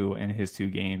 fumbles too in his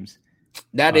 2 games.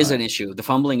 That is an issue. The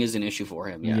fumbling is an issue for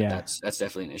him. Yeah. That's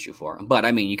definitely an issue for him. But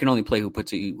I mean, you can only play who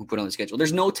put on the schedule.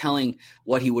 There's no telling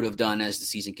what he would have done as the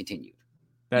season continued.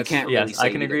 I can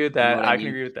agree with that. I can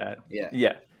agree with that.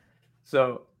 Yeah.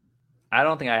 So I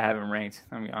don't think I have him ranked.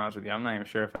 I'm gonna be honest with you. I'm not even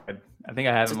sure if I think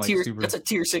I have him super. That's a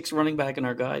tier 6 running back in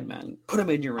our guide, man. Put him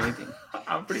in your ranking.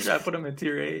 I'm pretty sure I put him in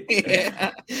tier 8.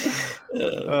 Yeah.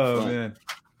 Man.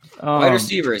 Wide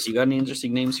receivers, you got any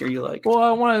interesting names here you like? Well,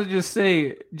 I wanted to just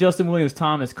say Justin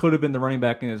Williams-Thomas could have been the running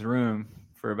back in his room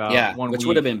for about 1 week. Which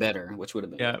would have been better.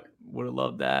 Yeah, would have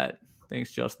loved that.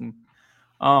 Thanks, Justin.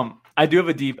 I have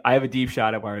a deep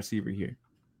shot at wide receiver here.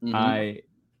 Mm-hmm.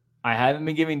 I haven't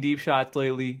been giving deep shots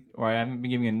lately, or I haven't been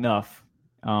giving enough.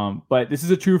 But this is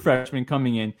a true freshman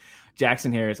coming in,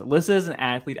 Jackson Harris. Listed as an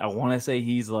athlete, I want to say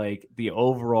he's like the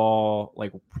overall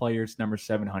players number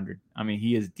 700. I mean,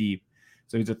 he is deep.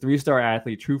 So he's a 3-star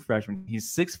athlete, true freshman.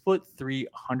 He's 6'3",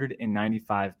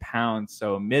 195 pounds.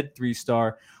 So mid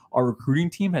 3-star. Our recruiting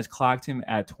team has clocked him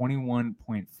at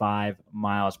 21.5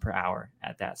 miles per hour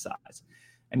at that size.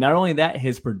 And not only that,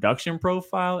 his production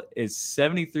profile is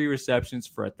 73 receptions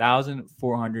for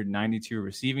 1,492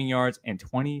 receiving yards and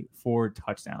 24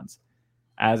 touchdowns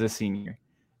as a senior.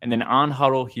 And then on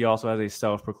huddle, he also has a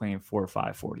self-proclaimed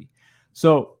 4.5 40.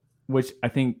 So, which I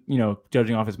think,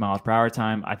 judging off his miles per hour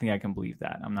time, I think I can believe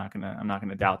that. I'm not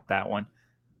gonna doubt that one.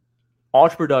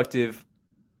 Ultra productive.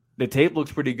 The tape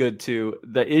looks pretty good too.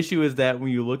 The issue is that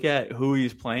when you look at who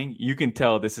he's playing, you can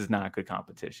tell this is not good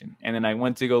competition. And then I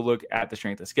went to go look at the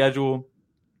strength of schedule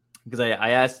because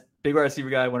I asked big wide receiver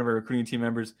guy, one of our recruiting team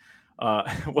members,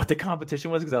 what the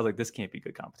competition was, because I was like, this can't be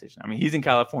good competition. I mean, he's in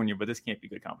California, but this can't be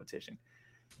good competition.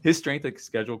 His strength of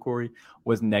schedule, Corey,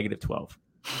 was -12.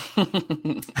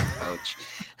 Ouch.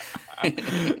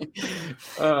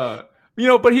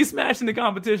 But he's smashing the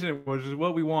competition, which is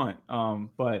what we want.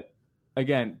 But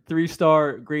again,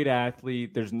 3-star, great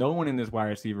athlete. There's no one in this wide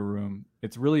receiver room.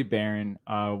 It's really barren.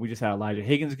 We just had Elijah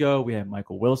Higgins go. We had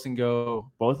Michael Wilson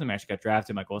go. Both of them actually got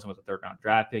drafted. Michael Wilson was a 3rd-round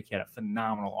draft pick. He had a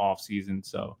phenomenal offseason.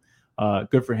 So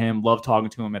good for him. Love talking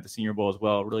to him at the Senior Bowl as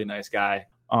well. Really nice guy.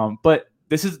 But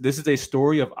this is a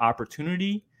story of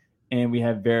opportunity, and we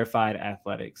have verified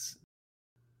athletics.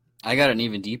 I got an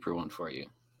even deeper one for you.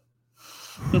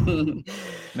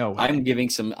 No way. I'm giving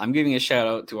a shout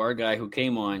out to our guy who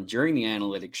came on during the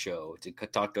analytics show to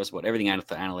talk to us about everything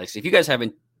analytics. If you guys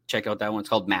haven't checked out that one, it's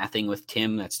called Mathing with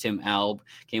Tim. That's Tim Alb.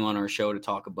 Came on our show to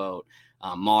talk about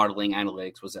modeling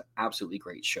analytics. Was an absolutely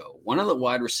great show. One of the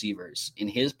wide receivers in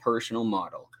his personal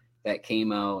model that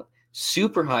came out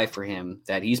super high for him,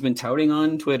 that he's been touting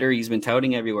on Twitter, he's been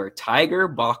touting everywhere, Tiger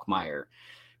Bachmeier,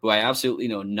 who I absolutely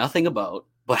know nothing about,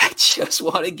 but I just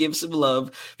want to give some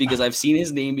love because I've seen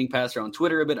his name being passed around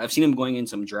Twitter a bit. I've seen him going in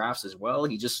some drafts as well.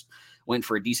 He just went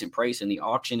for a decent price in the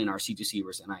auction in our C2C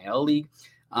versus NIL league.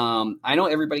 I know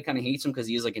everybody kind of hates him because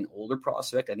he is like an older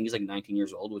prospect. I think he's like 19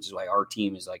 years old, which is why our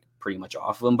team is like pretty much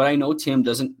off of him. But I know Tim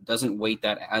doesn't weight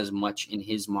that as much in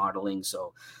his modeling.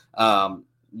 So,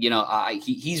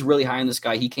 he's really high on this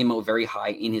guy. He came out very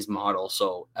high in his model.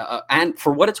 So, and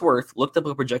for what it's worth, looked up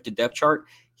a projected depth chart.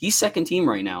 He's 2nd team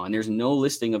right now, and there's no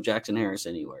listing of Jackson Harris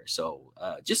anywhere. So,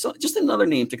 just another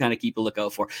name to kind of keep a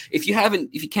lookout for. If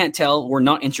you can't tell, we're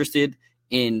not interested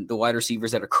in the wide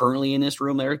receivers that are currently in this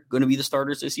room that are going to be the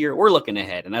starters this year. We're looking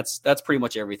ahead, and that's pretty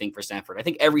much everything for Stanford. I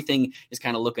think everything is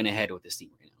kind of looking ahead with this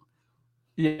team right now.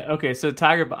 Yeah. Okay. So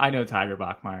I know Tiger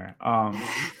Bachmeyer.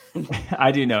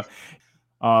 I do know.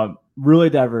 Really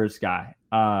diverse guy.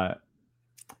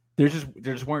 There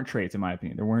just weren't traits, in my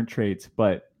opinion. There weren't traits,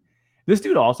 but this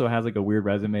dude also has like a weird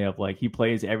resume of like he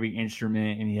plays every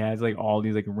instrument and he has like all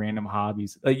these like random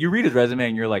hobbies. Like you read his resume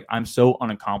and you're like, I'm so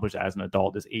unaccomplished as an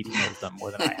adult. This 18-year-old's done more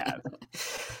than I have.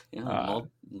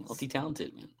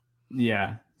 Multi-talented, man.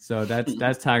 Yeah. So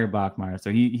that's Tiger Bachmeyer. So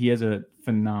he has a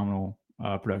phenomenal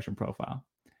production profile.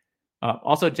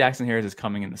 Also, Jackson Harris is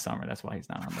coming in the summer. That's why he's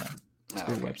not on the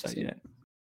school website yet.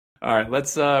 All right,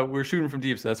 let's we're shooting from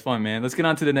deep, so that's fun, man. Let's get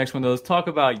on to the next one, though. Let's talk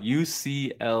about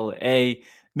UCLA.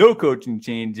 No coaching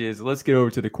changes. Let's get over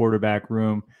to the quarterback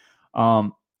room.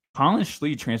 Colin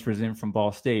Schlee transfers in from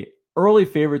Ball State. Early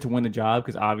favorite to win the job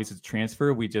because obviously it's a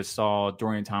transfer. We just saw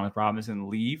Dorian Thomas-Robinson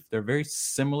leave. They're very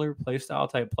similar play style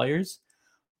type players.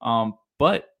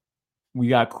 But we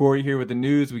got Corey here with the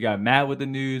news. We got Matt with the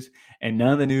news. And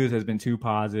none of the news has been too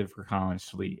positive for Colin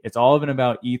Schlee. It's all been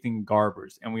about Ethan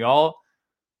Garbers. And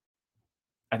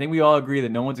I think we all agree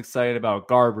that no one's excited about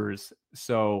Garbers.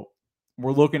 So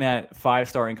we're looking at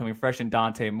 5-star incoming freshman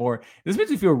Dante Moore. This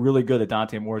makes me feel really good that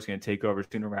Dante Moore is going to take over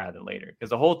sooner rather than later. Because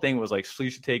the whole thing was like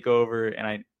Schlee should take over. And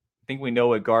I think we know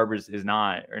what Garbers is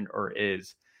not or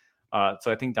is. So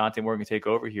I think Dante Moore can take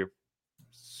over here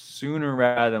sooner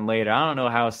rather than later. I don't know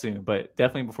how soon, but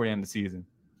definitely before the end of the season.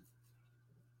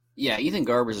 Yeah, Ethan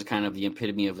Garbers is kind of the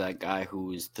epitome of that guy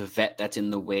who is the vet that's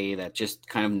in the way, that just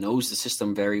kind of knows the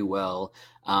system very well,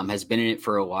 has been in it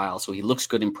for a while, so he looks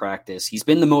good in practice. He's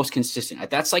been the most consistent.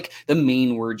 That's like the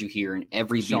main word you hear in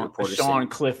every beat reporter. Sean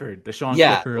Clifford.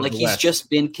 Clifford like he's just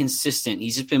been consistent.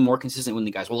 He's just been more consistent with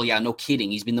the guys. Well, yeah, no kidding.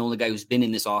 He's been the only guy who's been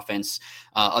in this offense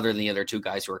other than the other two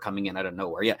guys who are coming in out of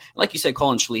nowhere. Yeah, like you said,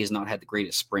 Colin Schlee has not had the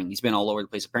greatest spring. He's been all over the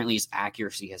place. Apparently his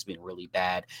accuracy has been really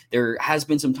bad. There has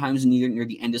been some times near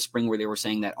the end of spring where they were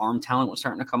saying that arm talent was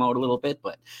starting to come out a little bit,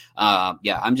 but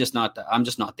I'm just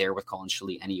not there with Colin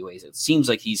Schlee anyways. It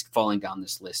seems like he's falling down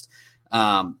this list.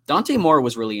 Dante Moore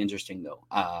was really interesting though.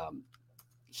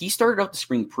 He started out the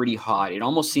spring pretty hot. It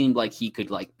almost seemed like he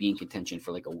could like be in contention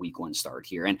for like a week 1 start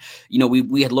here. And,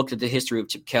 we had looked at the history of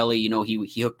Chip Kelly.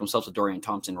 He hooked himself to Dorian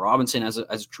Thompson-Robinson as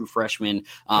a true freshman.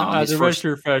 As a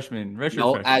redshirt freshman.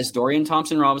 As Dorian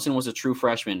Thompson-Robinson was a true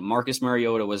freshman, Marcus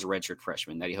Mariota was a redshirt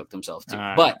freshman that he hooked himself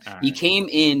to. He came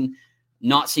in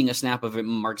not seeing a snap of it,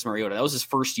 Marcus Mariota. That was his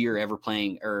first year ever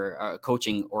playing or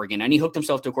coaching Oregon, and he hooked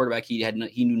himself to a quarterback he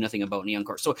knew nothing about in a young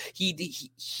course. So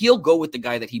he'll go with the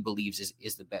guy that he believes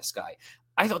is the best guy.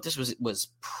 I thought this was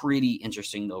pretty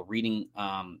interesting though. Reading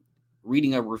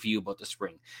a review about the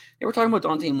spring, they were talking about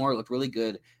Dante Moore looked really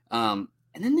good, and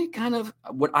then they kind of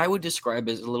what I would describe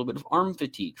as a little bit of arm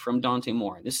fatigue from Dante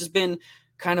Moore. This has been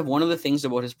kind of one of the things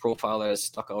about his profile that has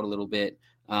stuck out a little bit.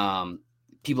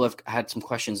 People have had some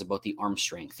questions about the arm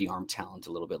strength, the arm talent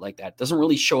a little bit like that. Doesn't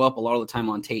really show up a lot of the time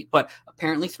on tape, but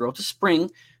apparently throughout the spring,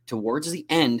 towards the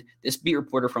end, this beat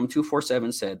reporter from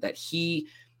 247 said that he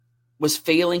was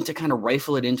failing to kind of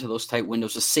rifle it into those tight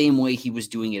windows the same way he was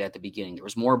doing it at the beginning. There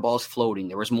was more balls floating.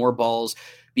 There was more balls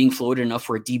being floated enough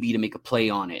for a DB to make a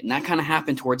play on it. And that kind of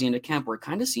happened towards the end of camp where it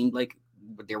kind of seemed like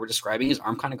what they were describing, his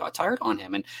arm kind of got tired on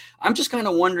him. And I'm just kind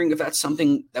of wondering if that's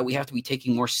something that we have to be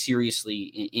taking more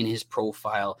seriously in his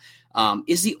profile.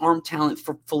 Is the arm talent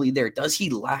fully there? Does he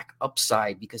lack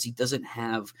upside because he doesn't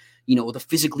have, the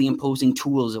physically imposing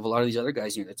tools of a lot of these other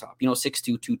guys near the top, 6'2",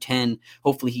 210.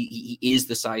 Hopefully he is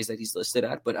the size that he's listed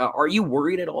at, but are you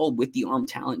worried at all with the arm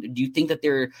talent? Do you think that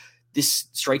this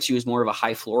strikes you as more of a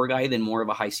high floor guy than more of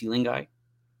a high ceiling guy?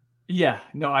 Yeah,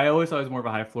 no, I always thought he was more of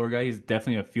a high floor guy. He's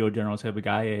definitely a field general type of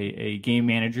guy, a game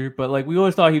manager. But like we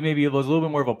always thought he maybe was a little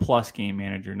bit more of a plus game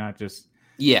manager, not just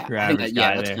your average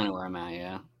guy. That's kind of where I'm at.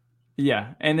 Yeah.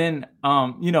 Yeah, and then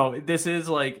this is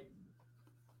like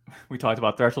we talked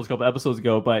about thresholds a couple episodes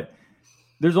ago, but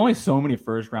there's only so many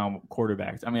first round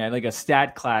quarterbacks. I mean, like a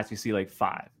stat class, you see like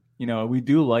 5. We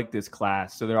do like this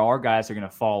class, so there are guys that are going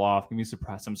to fall off. Give me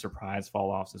some surprise fall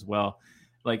offs as well.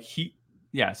 Like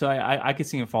so I could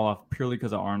see him fall off purely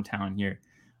because of arm talent here.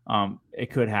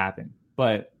 It could happen,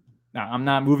 but I'm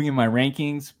not moving in my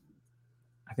rankings.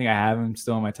 I think I have him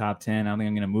still in my top 10. I don't think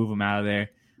I'm going to move him out of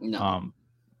there. No.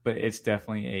 But it's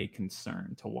definitely a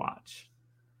concern to watch.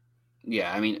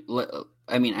 Yeah, I mean,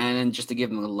 and just to give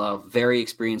him the love, very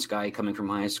experienced guy coming from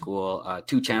high school,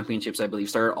 2 championships, I believe,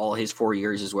 started all his 4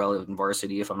 years as well in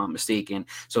varsity, if I'm not mistaken.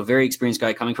 So very experienced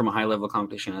guy coming from a high level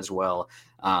competition as well.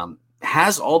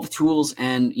 has all the tools,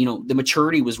 and the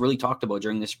maturity was really talked about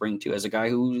during the spring too, as a guy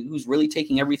who's really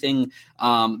taking everything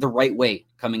the right way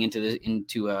coming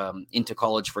into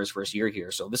college for his first year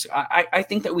here. So I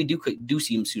think that we do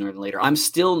see him sooner than later. I'm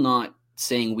still not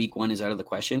saying week 1 is out of the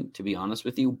question, to be honest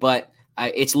with you, but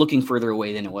it's looking further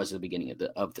away than it was at the beginning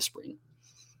of the spring.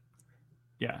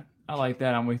 Yeah, I like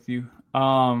that. I'm with you.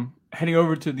 Heading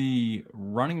over to the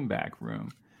running back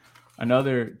room,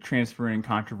 another transferring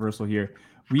controversial here.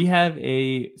 We have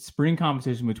a spring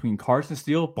competition between Carson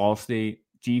Steele, Ball State,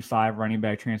 G5 running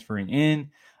back transferring in,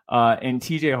 and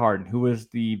TJ Harden, who was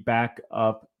the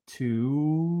backup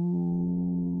to,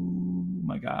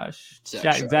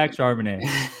 Zach Charbonnet.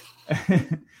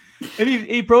 And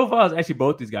he profiles, actually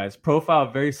both these guys profile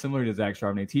very similar to Zach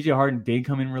Charbonnet. TJ Harden did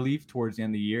come in relief towards the end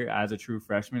of the year as a true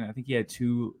freshman. I think he had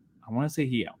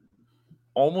he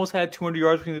almost had 200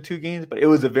 yards between the two games, but it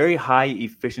was a very high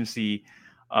efficiency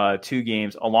 2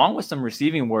 games, along with some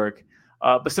receiving work.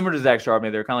 But similar to Zach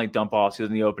Charbonnet, they're kind of like dump offs. He was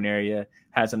in the open area,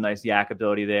 had some nice yak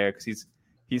ability there because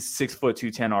he's 6 foot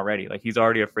 210 already. Like, he's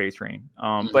already a freight train.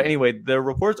 But anyway, the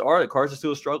reports are that Carson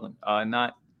Steele is struggling,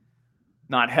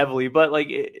 not heavily, but like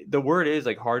the word is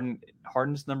like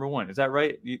Harden's number 1. Is that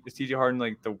right? Is TJ Harden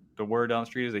like the word down the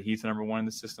street is that he's the number 1 in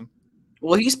the system?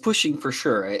 Well, he's pushing for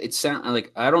sure. It sounds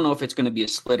like, I don't know if it's going to be a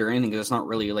split or anything, because it's not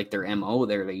really like their MO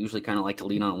there. They usually kind of like to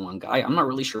lean on one guy. I'm not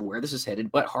really sure where this is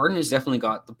headed, but Harden has definitely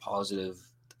got the positive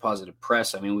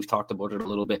press. I mean, we've talked about it a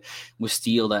little bit with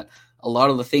Steele, that a lot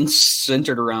of the things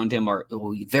centered around him are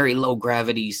very low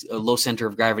gravity, low center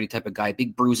of gravity type of guy,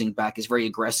 big bruising back, is very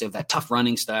aggressive, that tough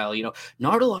running style,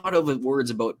 not a lot of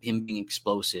words about him being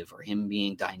explosive or him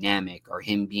being dynamic or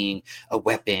him being a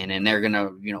weapon. And they're going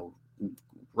to,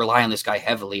 rely on this guy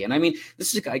heavily. And I mean, this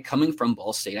is a guy coming from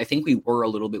Ball State. I think we were a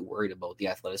little bit worried about the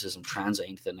athleticism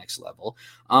translating to the next level.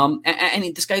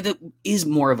 And this guy that is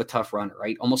more of a tough runner,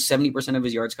 right? Almost 70% of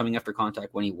his yards coming after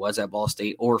contact when he was at Ball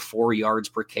State, or 4 yards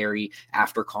per carry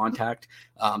after contact.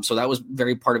 So that was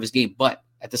very part of his game. But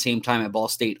at the same time, at Ball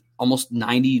State, almost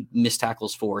 90 missed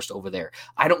tackles forced over there.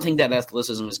 I don't think that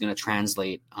athleticism is going to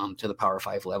translate to the Power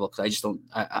 5 level, because I just don't.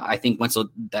 I think once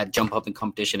that jump up in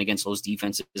competition against those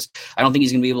defenses, I don't think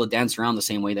he's going to be able to dance around the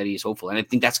same way that he's hopeful. And I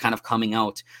think that's kind of coming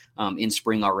out in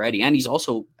spring already. And he's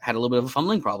also had a little bit of a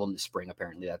fumbling problem this spring,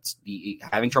 apparently. That's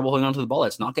having trouble holding onto the ball.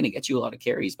 That's not going to get you a lot of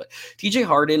carries. But TJ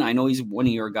Harden, I know he's one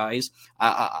of your guys.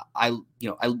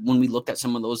 When we looked at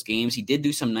some of those games, he did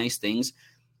do some nice things.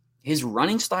 His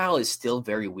running style is still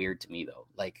very weird to me, though.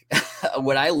 Like,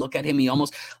 when I look at him, he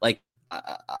almost like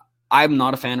I'm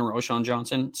not a fan of Roschon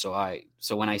Johnson. So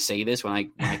when I say this,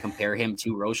 when I compare him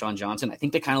to Roschon Johnson, I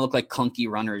think they kind of look like clunky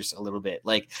runners a little bit.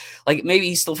 Like maybe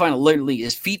he's still fine. Literally,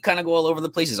 his feet kind of go all over the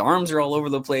place. His arms are all over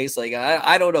the place. Like,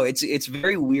 I don't know. It's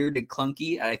very weird and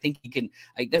clunky. I think he can.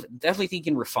 I definitely think he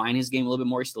can refine his game a little bit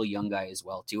more. He's still a young guy as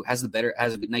well, too. Has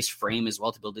a nice frame as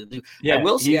well to build it. Yeah, I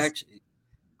will see actually.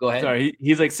 Go ahead. Sorry,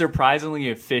 he's like surprisingly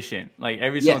efficient. Like,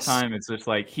 every single time, it's just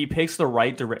like he picks the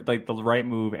right the right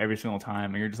move every single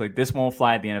time, and you're just like, this won't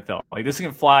fly at the NFL. Like, this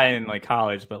can fly in like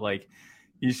college, but like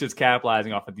he's just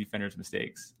capitalizing off of defenders'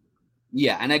 mistakes.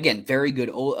 Yeah, and again, very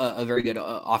good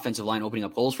offensive line opening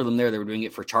up holes for them there. They were doing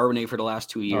it for Charbonnet for the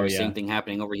last 2 years. Oh, yeah. Same thing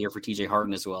happening over here for TJ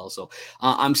Harden as well. So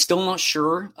I'm still not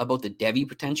sure about the Devy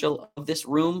potential of this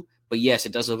room, but yes,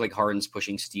 it does look like Harden's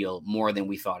pushing Steele more than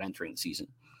we thought entering the season.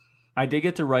 I did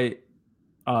get to write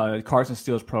Carson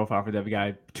Steele's profile for Devy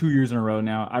guy 2 years in a row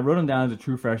now. I wrote him down as a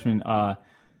true freshman.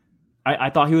 I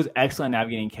thought he was excellent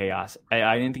navigating chaos.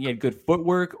 I didn't think he had good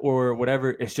footwork or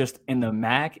whatever. It's just in the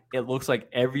MAC, it looks like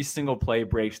every single play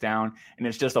breaks down, and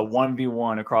it's just a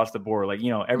 1v1 across the board. Like,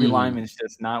 every lineman is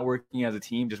just not working as a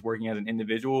team, just working as an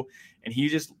individual. And he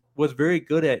just was very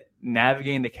good at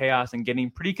navigating the chaos and getting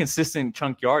pretty consistent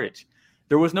chunk yardage.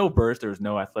 There was no burst. There was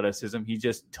no athleticism. He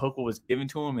just took what was given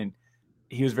to him, and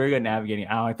he was very good at navigating.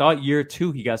 I thought year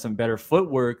 2 he got some better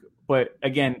footwork, but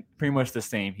again, pretty much the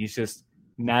same. He's just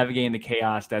navigating the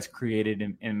chaos that's created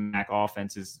in MAC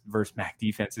offenses versus MAC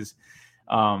defenses.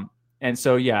 And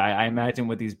so, yeah, I imagine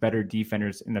with these better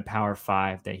defenders in the Power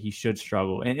 5 that he should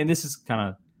struggle. And this is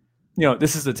kind of,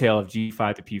 this is the tale of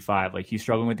G5 to P5. Like, he's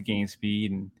struggling with the game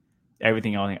speed and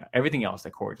everything else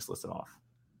that Corey just listed off.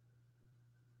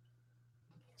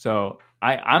 So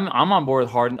I'm on board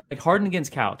with Harden. Like, Harden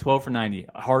against Cal, 12 for 90.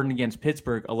 Harden against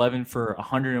Pittsburgh, 11 for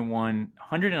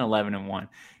 111 and 1.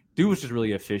 Dude was just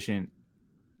really efficient.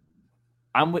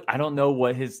 I don't know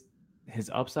what his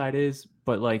upside is,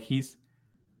 but like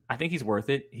I think he's worth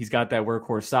it. He's got that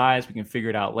workhorse size. We can figure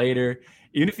it out later.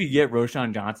 Even if you get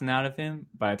Roschon Johnson out of him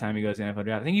by the time he goes to the NFL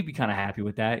draft, I think you'd be kind of happy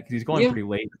with that because he's going pretty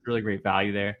late. Really great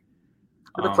value there.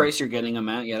 For the price you're getting him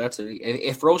at, yeah,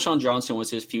 if Roshan Johnson was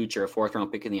his future, a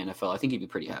 4th-round pick in the NFL, I think he'd be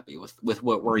pretty happy with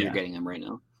where you're getting him right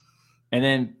now. And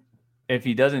then if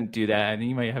he doesn't do that, then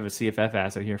you might have a CFF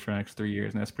asset here for the next 3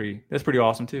 years, and that's pretty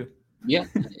awesome too. Yeah.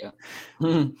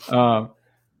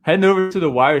 Heading over to the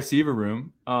wide receiver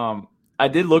room, I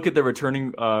did look at the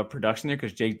returning production there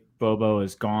because Jake Bobo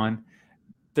is gone.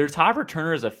 Their top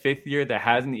returner is a 5th year that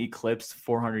hasn't eclipsed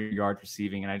 400 yards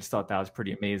receiving, and I just thought that was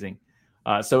pretty amazing.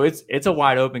 So it's a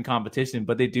wide open competition,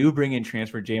 but they do bring in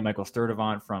transfer J. Michael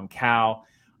Sturdivant from Cal.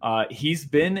 He's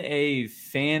been a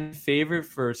fan favorite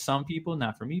for some people,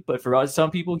 not for me, but for some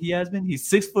people he has been. He's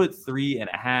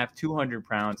 6'3.5", 200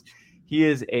 pounds. He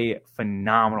is a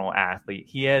phenomenal athlete.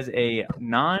 He has a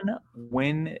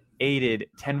non-wind aided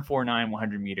 10.49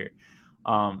 100 meter.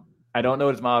 I don't know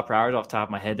what his mile per hour is off the top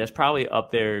of my head. That's probably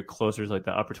up there closer to like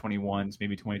the upper 21s,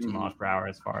 maybe 22 miles per hour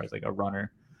as far as like a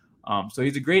runner. So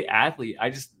he's a great athlete.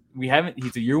 He's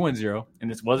a year 1-0, and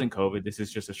this wasn't COVID. This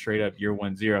is just a straight up year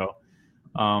 1-0.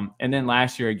 And then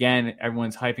last year, again,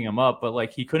 everyone's hyping him up, but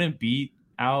like he couldn't beat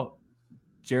out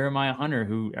Jeremiah Hunter,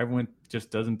 who everyone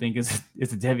just doesn't think is a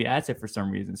Devy asset for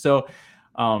some reason. So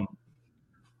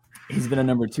he's been a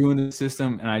number 2 in the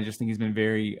system, and I just think he's been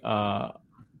very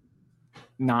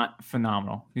not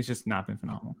phenomenal. He's just not been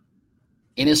phenomenal.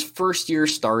 In his first year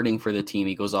starting for the team,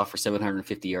 he goes off for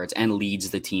 750 yards and leads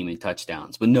the team in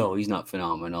touchdowns. But no, he's not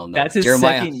phenomenal. No. That's his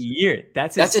second year.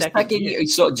 That's his second year.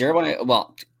 So Jeremiah,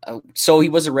 so he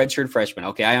was a redshirt freshman.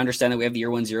 Okay, I understand that we have the year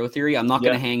 1-0 theory. I'm not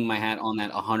going to hang my hat on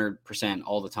that 100%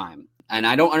 all the time. And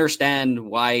I don't understand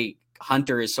why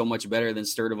Hunter is so much better than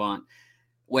Sturdivant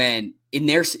when in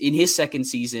his second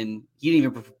season, he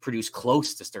didn't even produce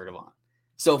close to Sturdivant.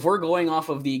 So if we're going off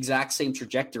of the exact same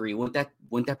trajectory, wouldn't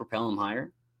that propel him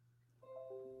higher?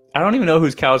 I don't even know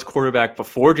who's Cal's quarterback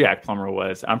before Jack Plummer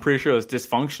was. I'm pretty sure it was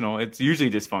dysfunctional. It's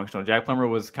usually dysfunctional. Jack Plummer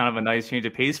was kind of a nice change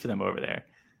of pace for them over there.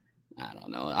 I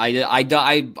don't know. I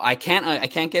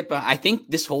can't get behind. I think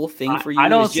this whole thing for you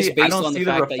is just based on the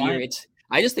fact that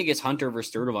I just think it's Hunter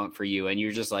versus Sturdivant for you, and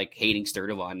you're just like hating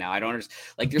Sturdivant now. I don't understand.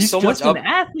 Like, there's so much an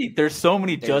athlete. There's so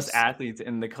many athletes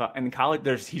in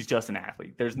college. He's just an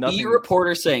athlete. There's nothing. Beat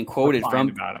reporters saying quoted from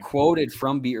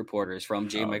beat reporters from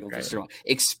J. Michael Sturdivant.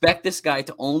 Expect this guy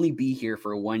to only be here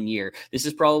for 1 year. This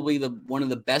is probably one of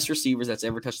the best receivers that's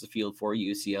ever touched the field for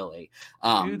UCLA.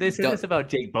 Dude, they said this about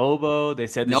Jake Bobo. They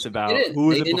said this about who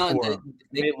was it before?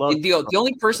 The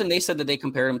only person they said that they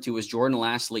compared him to was Jordan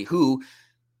Lastly, who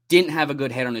didn't have a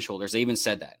good head on his shoulders. They even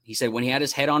said that. He said when he had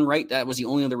his head on right, that was the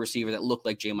only other receiver that looked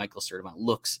like J. Michael Sturdivant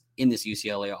looks in this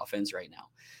UCLA offense right now.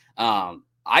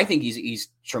 I think he's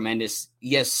tremendous.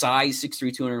 He has size,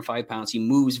 6'3", 205 pounds. He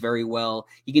moves very well.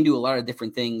 He can do a lot of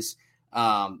different things.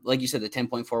 Like you said, the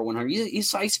 10.4 100. He's a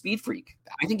size speed freak.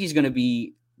 I think he's going to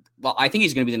be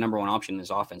the number 1 option in this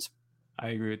offense.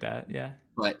 I agree with that. Yeah.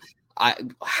 But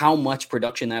how much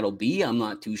production that'll be, I'm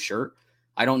not too sure.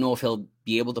 I don't know if he'll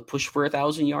be able to push for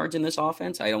 1,000 yards in this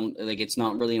offense. It's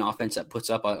not really an offense that puts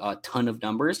up a ton of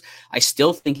numbers. I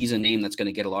still think he's a name that's going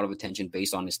to get a lot of attention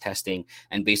based on his testing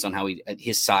and based on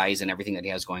his size and everything that he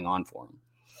has going on for him.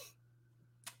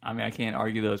 I mean, I can't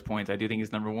argue those points. I do think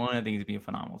he's number 1. I think he's being a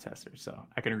phenomenal tester. So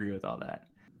I can agree with all that.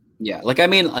 Yeah.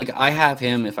 I have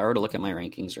him, if I were to look at my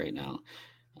rankings right now,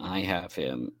 I have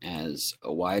him as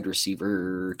a wide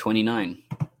receiver 29.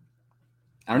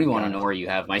 I don't even want to know where you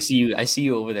have him. I see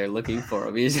you over there looking for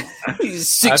him. He's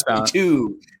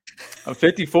 6'2". I'm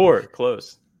 54.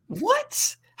 Close.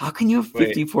 What? How can you have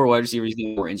 54 wide receivers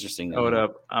be more interesting than Hold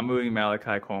up. I'm moving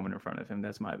Malachi Coleman in front of him.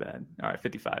 That's my bad. All right,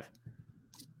 55.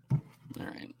 All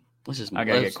right. I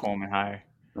got to get Coleman higher.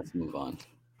 Let's move on.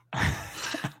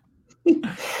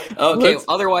 Okay.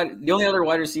 The only other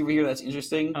wide receiver here that's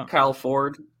interesting, Kyle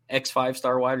Ford,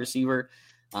 ex-5-star wide receiver.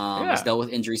 Has dealt with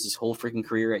injuries his whole freaking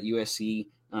career at USC.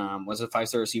 Was a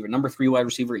 5-star receiver, number 3 wide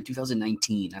receiver in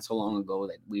 2019. That's how long ago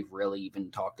that we've really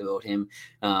even talked about him.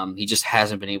 He just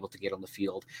hasn't been able to get on the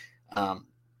field.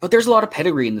 But there's a lot of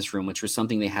pedigree in this room, which was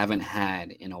something they haven't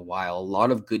had in a while. A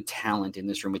lot of good talent in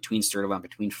this room between Sturdivant,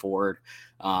 between Ford.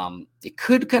 It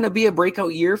could kind of be a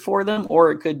breakout year for them,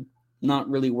 or it could not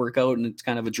really work out, and it's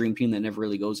kind of a dream team that never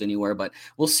really goes anywhere. But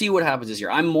we'll see what happens this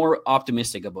year. I'm more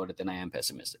optimistic about it than I am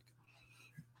pessimistic.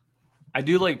 I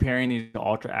do like pairing these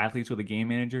ultra athletes with a game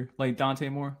manager like Dante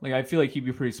Moore. Like, I feel like he'd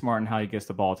be pretty smart in how he gets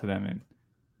the ball to them, and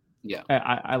yeah,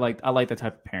 I like that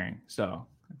type of pairing. So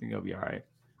I think it'll be all right.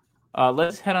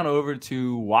 Let's head on over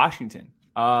to Washington.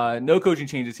 No coaching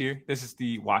changes here. This is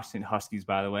the Washington Huskies,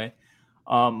 by the way.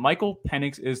 Michael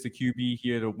Penix is the QB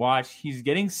here to watch. He's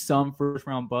getting some first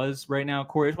round buzz right now.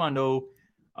 Corey, I just want to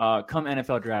know, come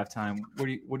NFL draft time,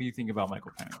 what do you think about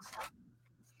Michael Penix?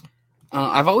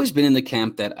 I've always been in the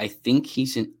camp that I think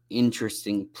he's an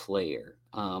interesting player.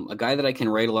 A guy that I can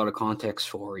write a lot of context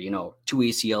for, 2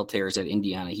 ACL tears at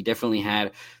Indiana. He definitely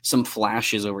had some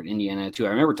flashes over at Indiana too. I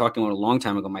remember talking about it a long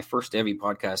time ago, my first Devy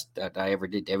podcast that I ever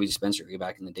did, Devy Dispensary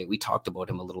back in the day. We talked about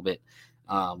him a little bit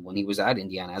when he was at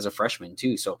Indiana as a freshman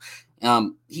too. So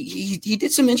he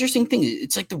did some interesting things.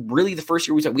 It's like the first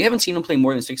year we haven't seen him play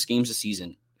more than 6 games a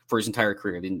season for his entire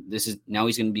career. I mean, now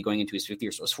he's going to be going into his 5th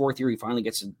year. So his 4th year, he finally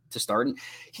gets to start. And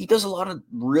he does a lot of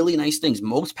really nice things.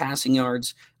 Most passing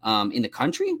yards in the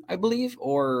country, I believe,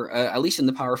 or at least in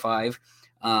the Power 5.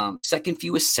 Second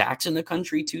fewest sacks in the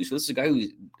country too. So this is a guy who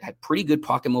had pretty good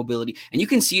pocket mobility, and you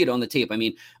can see it on the tape. I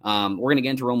mean, we're going to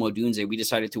get into Rome Odunze. We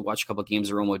decided to watch a couple of games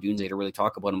of Rome Odunze to really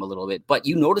talk about him a little bit. But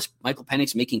you notice Michael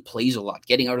Penix making plays a lot,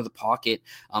 getting out of the pocket,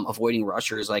 avoiding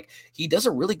rushers. Like, he does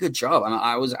a really good job.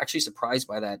 I was actually surprised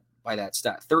by that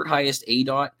stat. 3rd highest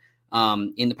ADOT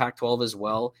in the Pac-12 as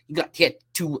well. He had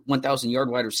 2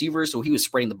 1,000-yard wide receivers, so he was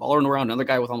spreading the ball around. Another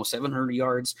guy with almost 700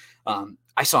 yards.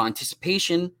 I saw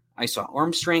anticipation. I saw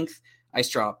arm strength. I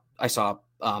saw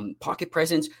pocket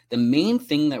presence. The main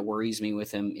thing that worries me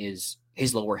with him is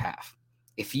his lower half.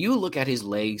 If you look at his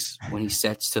legs when he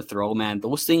sets to throw, man,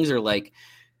 those things are like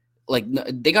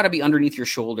they got to be underneath your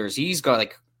shoulders. He's got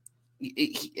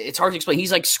it's hard to explain.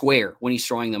 He's like square when he's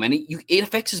throwing them, and it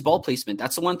affects his ball placement.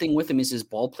 That's the one thing with him is his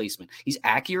ball placement. He's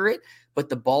accurate, but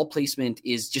the ball placement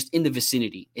is just in the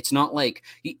vicinity. It's not like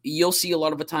you'll see a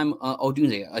lot of the time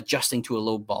Odunze adjusting to a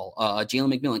low ball,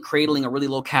 Jalen McMillan cradling a really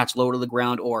low catch low to the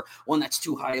ground, or one that's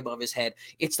too high above his head.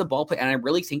 It's the ball play, and I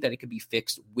really think that it could be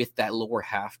fixed with that lower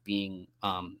half being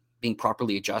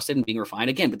properly adjusted and being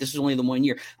refined again. But this is only the 1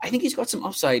 year. I think he's got some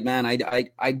upside, man. I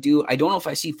don't know if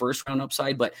I see first round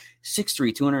upside, but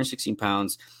 6'3", 216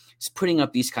 pounds. He's putting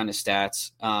up these kind of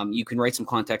stats. You can write some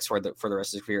context for the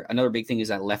rest of his career. Another big thing is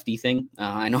that lefty thing.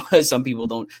 I know some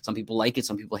people like it,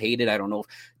 some people hate it. I don't know.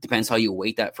 It depends how you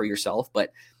weight that for yourself,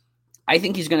 but I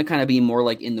think he's going to kind of be more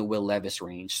like in the Will Levis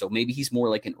range. So maybe he's more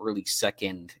like an early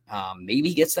second. Maybe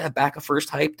he gets that back of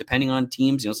first hype, depending on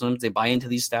teams. Sometimes they buy into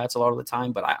these stats a lot of the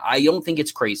time, but I don't think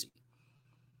it's crazy.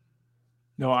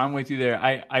 No, I'm with you there.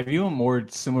 I view him more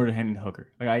similar to Hendon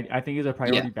Hooker. Like I think he's a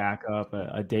priority backup,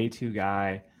 a day 2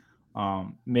 guy.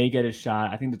 May get a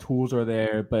shot. I think the tools are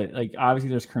there, but like obviously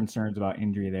there's concerns about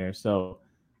injury there. So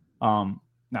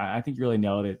I think you really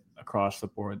nailed it across the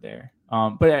board there.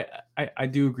 But I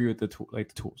do agree with the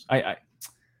tools.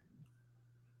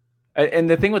 And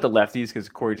the thing with the lefties, because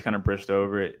Corey kind of brushed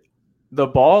over it, the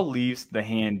ball leaves the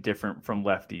hand different from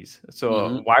lefties.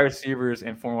 So wide receivers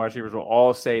and former wide receivers will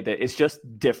all say that it's just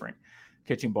different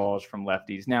catching balls from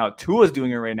lefties. Now Tua's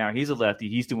doing it right now. He's a lefty.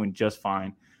 He's doing just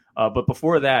fine. But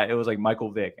before that, it was like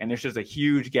Michael Vick, and there's just a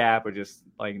huge gap of just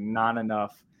like not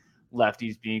enough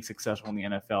lefties being successful in the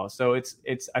NFL. So I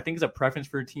think it's a preference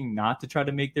for a team not to try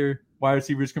to make their wide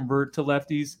receivers convert to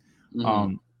lefties.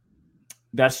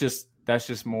 That's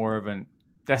just more of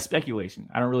that's speculation.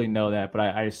 I don't really know that, but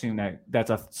I assume that that's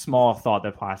a small thought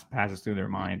that passes through their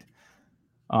mind.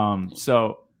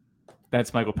 So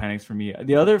that's Michael Penix for me.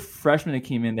 The other freshman that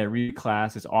came in that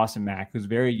reclass is Austin Mack, who's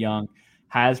very young.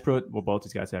 Both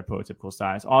these guys have prototypical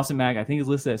size. Austin Mack, I think, is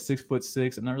listed at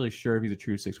 6'6". I'm not really sure if he's a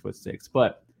true 6'6",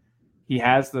 but he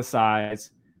has the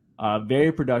size.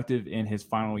 Very productive in his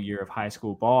final year of high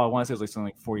school ball. I want to say it was like something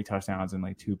like 40 touchdowns and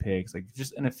like 2 picks. Like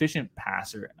just an efficient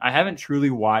passer. I haven't truly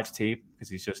watched tape because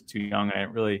he's just too young. I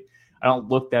don't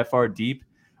look that far deep.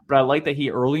 But I like that he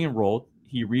early enrolled.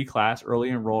 He reclassed,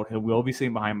 early enrolled. He will be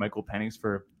sitting behind Michael Penix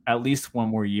for at least 1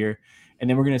 more year, and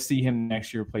then we're going to see him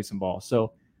next year play some ball.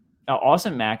 So. Now,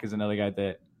 Austin Mack is another guy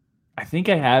that I think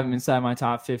I have him inside my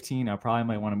top 15. I probably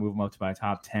might want to move him up to my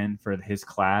top 10 for his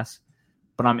class,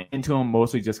 but I'm into him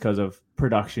mostly just because of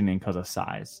production and because of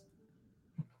size.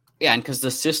 Yeah, and because the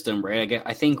system, right?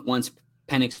 I think once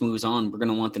Penix moves on, we're going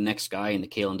to want the next guy in the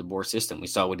Kalen DeBoer system. We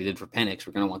saw what he did for Penix.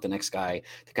 We're going to want the next guy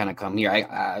to kind of come here.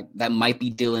 That might be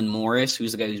Dylan Morris,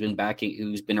 who's the guy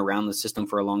who's been around the system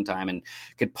for a long time and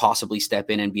could possibly step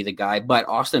in and be the guy. But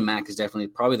Austin Mack is definitely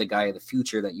probably the guy of the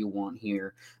future that you want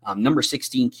here. Number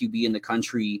 16 QB in the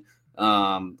country.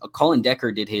 Colin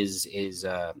Decker did his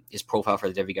profile for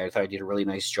the Devy guy. I thought he did a really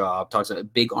nice job. Talks about a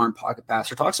big arm pocket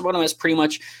passer. Talks about him as pretty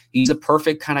much he's a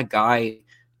perfect kind of guy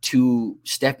to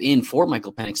step in for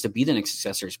Michael Penix to be the next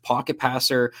successor. He's pocket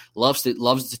passer, loves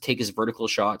to take his vertical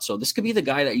shot. So this could be the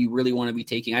guy that you really want to be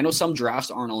taking. I know some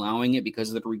drafts aren't allowing it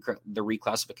because of the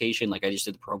reclassification. Like I just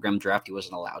did the program draft. He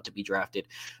wasn't allowed to be drafted.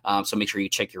 So make sure you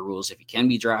check your rules if he can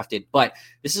be drafted. But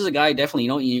this is a guy definitely,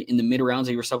 in the mid rounds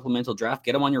of your supplemental draft,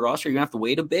 get him on your roster. You're going to have to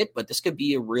wait a bit, but this could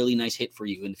be a really nice hit for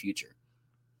you in the future.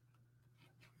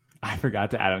 I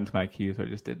forgot to add him to my queue, so I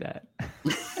just did that.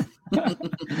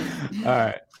 All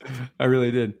right. I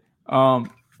really did. Going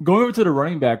over to the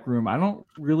running back room, I don't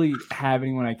really have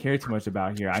anyone I care too much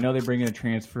about here. I know they bring in a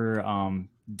transfer,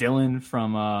 Dylan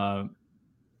from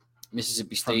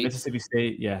Mississippi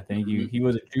State. Yeah, thank you. He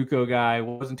was a JUCO guy,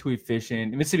 wasn't too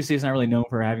efficient. Mississippi State's not really known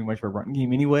for having much of a running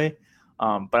game anyway.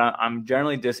 But I'm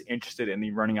generally just interested in the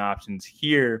running options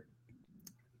here.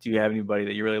 Do you have anybody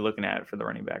that you're really looking at for the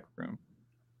running back room?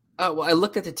 Well, I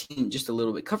looked at the team just a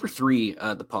little bit. Cover 3,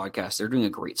 the podcast, they're doing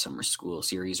a great summer school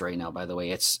series right now, by the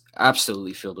way. It's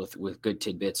absolutely filled with good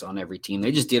tidbits on every team.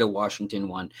 They just did a Washington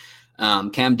one.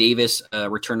 Cam Davis,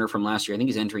 returner from last year, I think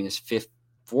he's entering his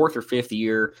fourth or fifth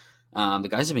year. The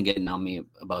guys have been getting on me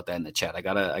about that in the chat. I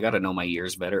gotta know my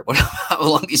years better. How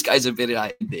long these guys have been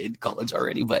in college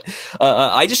already? But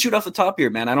I just shoot off the top here,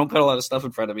 man. I don't put a lot of stuff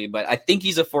in front of me, but I think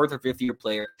he's a fourth or fifth year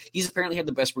player. He's apparently had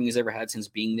the best spring he's ever had since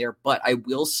being there. But I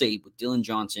will say with Dylan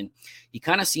Johnson, he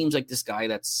kind of seems like this guy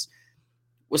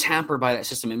was hampered by that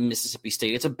system in Mississippi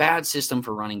State. It's a bad system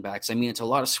for running backs. I mean, it's a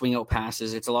lot of swing out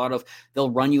passes. It's a lot of, they'll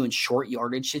run you in short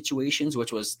yardage situations,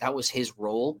 that was his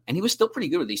role. And he was still pretty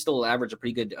good with it. He still averaged a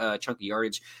pretty good chunk of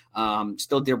yardage.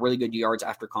 Still did really good yards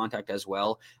after contact as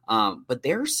well. But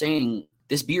they're saying,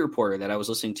 this beat reporter that I was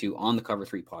listening to on the Cover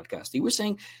 3 podcast, he was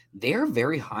saying they're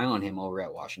very high on him over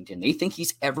at Washington. They think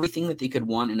he's everything that they could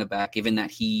want in a back, given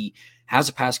that he has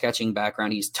a pass catching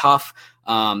background. He's tough.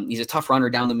 He's a tough runner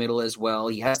down the middle as well.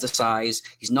 He has the size.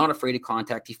 He's not afraid of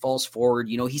contact. He falls forward.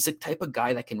 He's the type of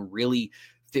guy that can really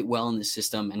fit well in the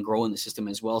system and grow in the system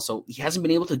as well. So he hasn't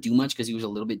been able to do much because he was a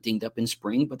little bit dinged up in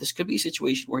spring, but this could be a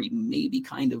situation where he maybe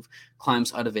kind of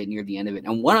climbs out of it near the end of it.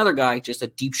 And one other guy, just a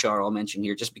deep shot I'll mention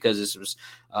here, just because this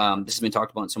has been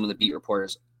talked about in some of the beat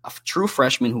reporters, a true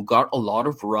freshman who got a lot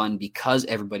of run because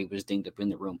everybody was dinged up in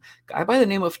the room. Guy by the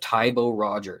name of Tybo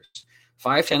Rogers.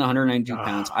 5'10", 192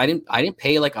 pounds. I didn't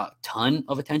pay like a ton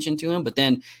of attention to him, but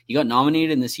then he got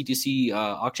nominated in the C2C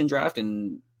auction draft,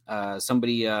 and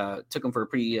somebody took him for a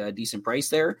pretty decent price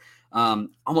there.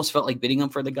 Almost felt like bidding him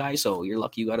for the guy, so you're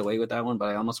lucky you got away with that one, but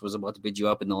I almost was about to bid you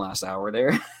up in the last hour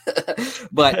there.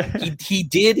 But he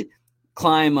did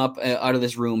climb up out of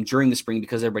this room during the spring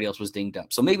because everybody else was dinged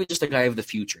up. So maybe just a guy of the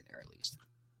future there at least.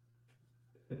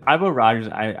 Tybo Rogers,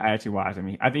 I actually watched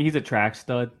him. I think he's a track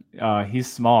stud. He's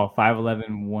small,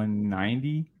 5'11",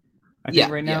 190. I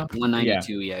think right now.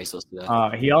 192. Yeah, he's supposed to do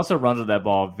that. He also runs with that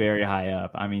ball very high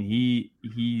up. I mean,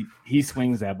 he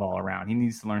swings that ball around. He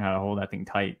needs to learn how to hold that thing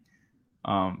tight.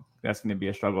 That's going to be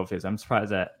a struggle of his. I'm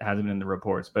surprised that hasn't been in the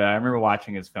reports, but I remember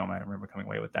watching his film. I remember coming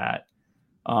away with that.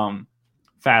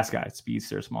 Fast guy,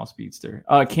 speedster, small speedster.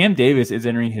 Cam Davis is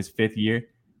entering his 5th year.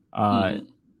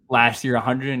 Last year,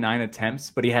 109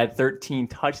 attempts, but he had 13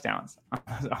 touchdowns on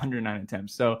 109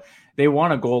 attempts. So they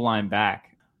want a goal line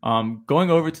back.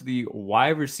 Going over to the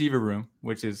wide receiver room,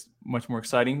 which is much more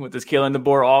exciting with this Kalen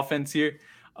DeBoer offense here.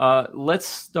 Let's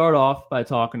start off by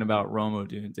talking about Rome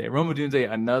Odunze. Rome Odunze,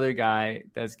 another guy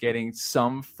that's getting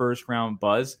some first-round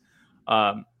buzz.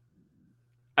 I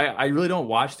really don't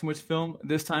watch too much film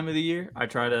this time of the year. I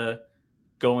try to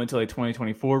go into like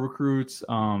 2024 recruits,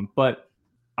 but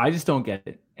I just don't get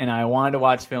it. And I wanted to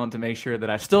watch film to make sure that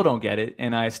I still don't get it,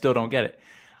 and I still don't get it.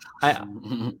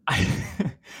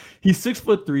 He's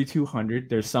 6'3", 200.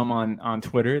 There's some on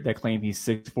Twitter that claim he's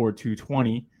 6'4",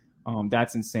 220.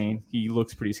 That's insane. He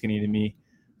looks pretty skinny to me,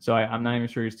 so I'm not even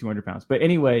sure he's 200 pounds. But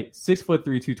anyway, 6'3",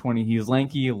 220. He's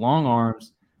lanky, long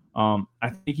arms. I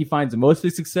think he finds the most of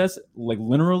his success, like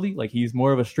linearly. Like he's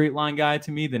more of a straight line guy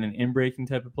to me than an in-breaking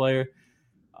type of player.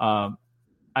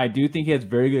 I do think he has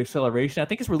very good acceleration. I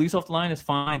think his release off the line is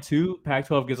fine too.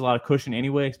 Pac-12 gives a lot of cushion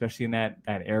anyway, especially in that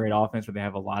air raid offense where they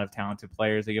have a lot of talented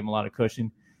players. They give him a lot of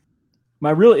cushion.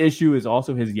 My real issue is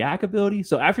also his yak ability.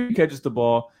 So after he catches the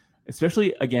ball,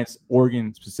 especially against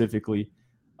Oregon specifically,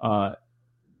 I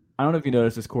don't know if you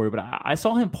noticed this, Corey, but I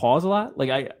saw him pause a lot.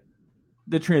 Like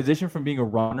the transition from being a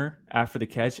runner after the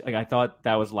catch, like I thought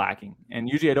that was lacking. And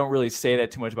usually I don't really say that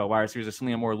too much about wide receivers. There's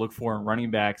something I more look for in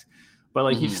running backs. But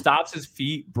like he stops his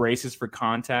feet, braces for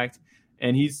contact,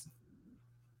 and he's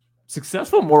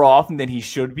successful more often than he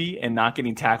should be and not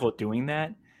getting tackled doing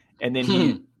that. And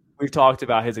then we've talked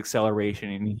about his acceleration,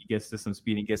 and he gets to some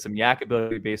speed and gets some yak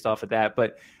ability based off of that.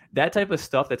 But that type of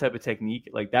stuff, that type of technique,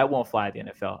 like that won't fly at the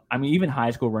NFL. I mean, even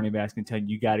high school running backs can tell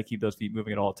you got to keep those feet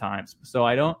moving at all times. So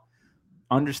I don't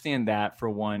understand that, for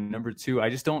one. Number two, I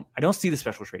don't see the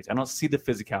special traits. I don't see the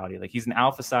physicality. Like he's an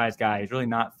alpha size guy. He's really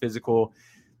not physical.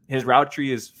 His route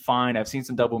tree is fine. I've seen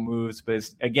some double moves, but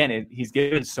he's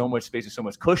given so much space and so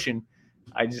much cushion.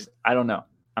 I don't know.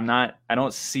 I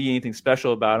don't see anything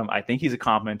special about him. I think he's a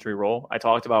complimentary role. I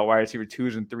talked about wide receiver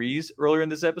 2s and 3s earlier in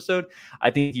this episode.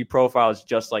 I think he profiles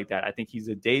just like that. I think he's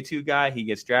a day 2 guy. He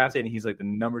gets drafted and he's like the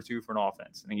number 2 for an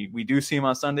offense. I mean, we do see him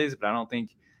on Sundays, but I don't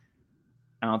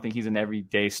think he's an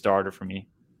everyday starter for me.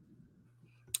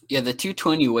 Yeah, the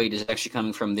 220 weight is actually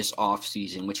coming from this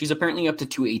offseason, which he's apparently up to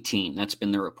 218. That's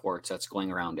been the reports. That's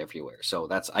going around everywhere. So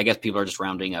I guess people are just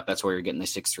rounding up. That's where you're getting the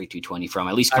 6'3", 220 from,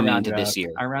 at least coming into this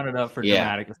year. I rounded up for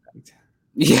dramatic effect.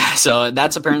 Yeah, so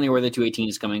that's apparently where the 218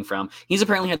 is coming from. He's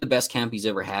apparently had the best camp he's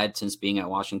ever had since being at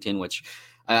Washington, which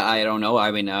I don't know.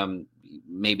 I mean,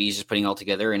 maybe he's just putting it all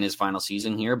together in his final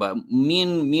season here. But me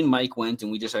and Mike went,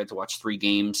 and we decided to watch 3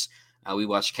 games. We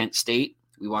watched Kent State.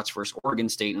 We watched versus Oregon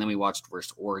State, and then we watched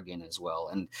versus Oregon as well.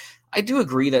 And I do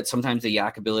agree that sometimes the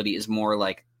yak ability is more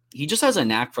like he just has a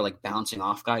knack for like bouncing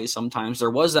off guys sometimes. There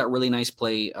was that really nice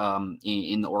play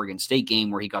in the Oregon State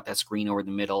game where he got that screen over the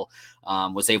middle,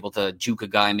 was able to juke a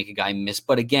guy, make a guy miss.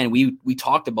 But again, we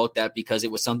talked about that because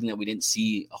it was something that we didn't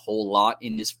see a whole lot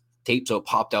in his tape, so it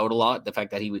popped out a lot. The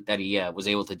fact that he was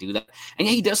able to do that, and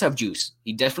yeah, he does have juice.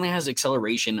 He definitely has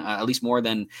acceleration, at least more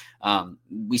than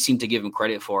we seem to give him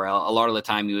credit for. A lot of the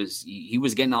time, he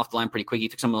was getting off the line pretty quick. He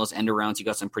took some of those end arounds. He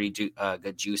got some pretty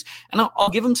good juice, and I'll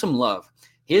give him some love.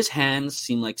 His hands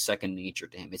seem like second nature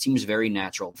to him. It seems very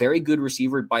natural. Very good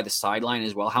receiver by the sideline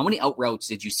as well. How many out routes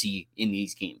did you see in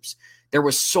these games? There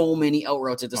was so many out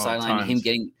routes at the sideline,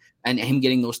 and him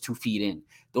getting those 2 feet in.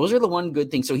 Those are the one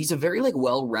good thing. So he's a very like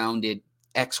well-rounded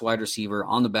wide receiver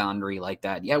on the boundary like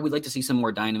that. Yeah, we'd like to see some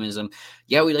more dynamism.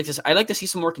 Yeah, I'd like to see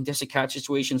some more contested catch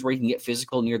situations where he can get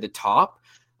physical near the top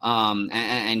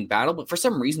and battle. But for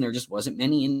some reason, there just wasn't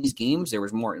many in these games. There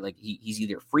was more like he's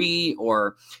either free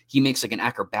or he makes like an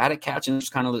acrobatic catch. And there's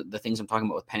kind of the things I'm talking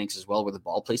about with Penix as well, where the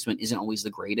ball placement isn't always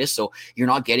the greatest. So you're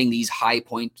not getting these high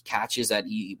point catches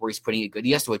where he's putting it good.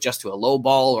 He has to adjust to a low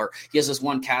ball, or he has this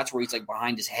one catch where he's like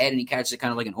behind his head and he catches it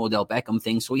kind of like an Odell Beckham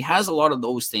thing. So he has a lot of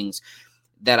those things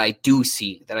that I do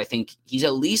see that I think he's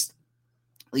at least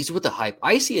with the hype.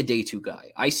 I see a day 2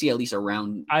 guy. I see at least a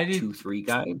round 2-3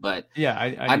 guy, but yeah,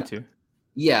 I do too.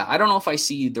 Yeah, I don't know if I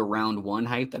see the round 1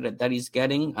 hype that he's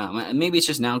getting. Maybe it's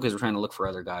just now because we're trying to look for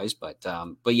other guys, but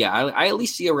yeah, I at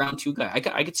least see a round 2 guy.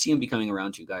 I could see him becoming a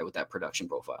round 2 guy with that production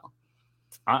profile.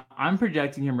 I'm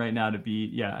projecting him right now to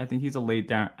be, I think he's a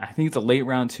late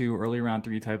round 2, early round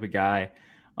 3 type of guy.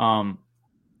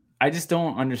 I just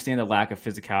don't understand the lack of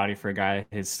physicality for a guy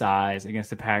his size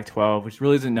against the Pac-12, which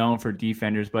really isn't known for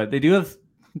defenders, but they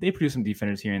produce some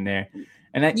defenders here and there.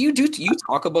 And that you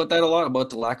talk about that a lot, about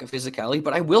the lack of physicality,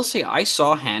 but I will say I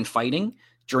saw hand fighting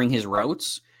during his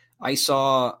routes. I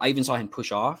even saw him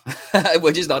push off,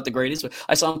 which is not the greatest, but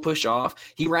I saw him push off.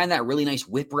 He ran that really nice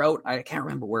whip route. I can't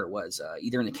remember where it was,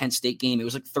 either in the Kent State game. It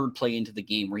was like 3rd play into the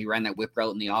game where he ran that whip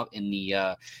route in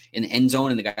the end zone,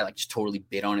 and the guy like just totally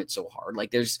bit on it so hard. Like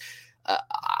there's,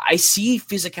 I see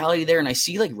physicality there, and I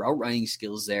see like route running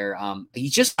skills there. He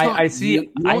just, I see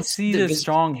the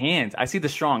strong hands. I see the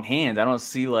strong hands. I don't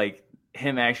see like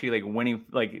him actually like winning,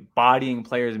 like bodying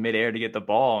players midair to get the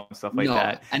ball and stuff like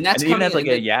that. And that's even as like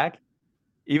a yak,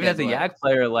 as a yak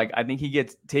player, like I think he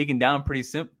gets taken down pretty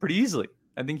easily.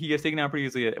 I think he gets taken down pretty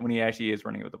easily when he actually is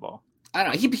running with the ball. I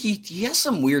don't know. He has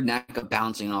some weird knack of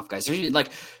bouncing off guys.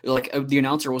 Like the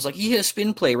announcer was like, he had a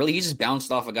spin play. Really, he just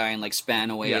bounced off a guy and like span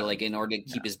away, like in order to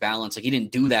keep his balance. Like he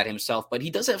didn't do that himself, but he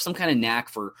does have some kind of knack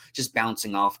for just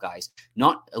bouncing off guys.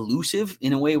 Not elusive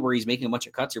in a way where he's making a bunch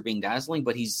of cuts or being dazzling,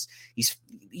 but he's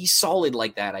solid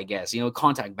like that, I guess.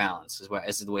 Contact balance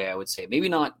is the way I would say. Maybe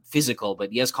not physical,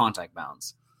 but he has contact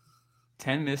balance.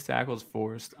 10 missed tackles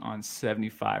forced on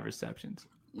 75 receptions.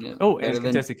 Yeah, and his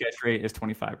contested catch rate is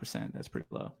 25%. That's pretty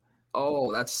low.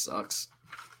 Oh, that sucks.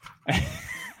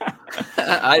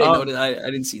 I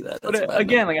didn't see that. That's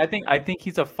again, like I think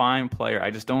he's a fine player.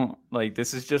 I just don't like.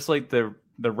 This is just like the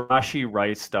Rashee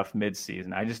Rice stuff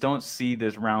mid-season. I just don't see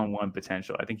this round 1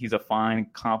 potential. I think he's a fine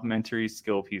complementary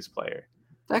skill piece player.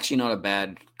 It's actually not a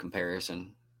bad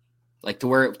comparison. Like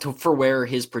for where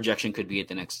his projection could be at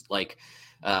the next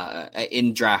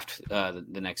in draft the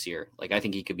next year. Like I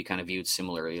think he could be kind of viewed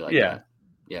similarly like that.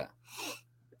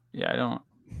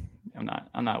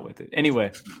 I'm not with it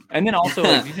anyway. And then also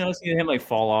like, did you notice him like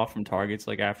fall off from targets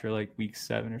like after like week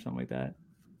 7 or something like that?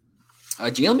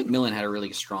 Jalen McMillan had a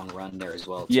really strong run there as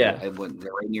well too. I went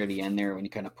right near the end there when he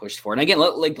kind of pushed for it. And again,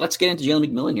 let's get into Jalen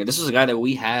McMillan here. This is a guy that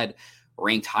we had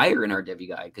ranked higher in our Devy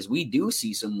guide because we do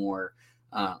see some more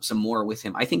with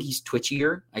him. I think he's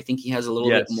twitchier. I think he has a little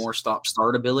bit more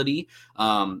stop-start ability.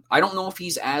 I don't know if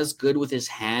he's as good with his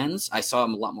hands. I saw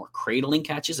him a lot more cradling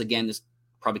catches. Again, this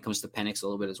probably comes to Penix a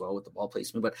little bit as well with the ball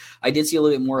placement. But I did see a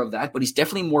little bit more of that. But he's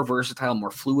definitely more versatile,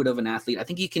 more fluid of an athlete. I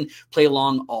think he can play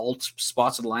along all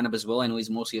spots of the lineup as well. I know he's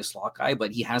mostly a slot guy,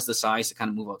 but he has the size to kind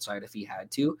of move outside if he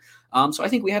had to. So I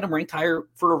think we had him ranked higher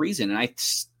for a reason. And I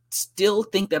still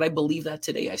think that I believe that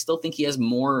today. I still think he has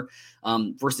more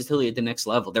versatility at the next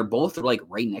level. They're both like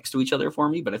right next to each other for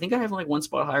me, but I think I have him like one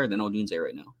spot higher than Odunze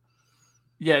right now.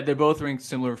 Yeah, they're both ranked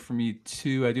similar for me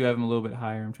too. I do have him a little bit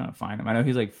higher. I'm trying to find him. I know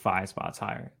he's like 5 spots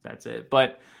higher. That's it.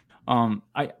 But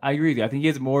I agree with you. I think he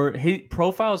has more. His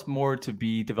profile is more to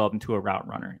be developed into a route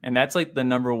runner, and that's like the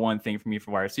number one thing for me for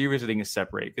wide receivers. I think is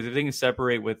separate, because if they can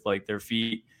separate with like their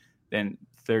feet, then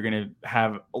they're going to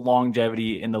have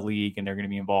longevity in the league and they're going to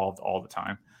be involved all the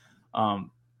time.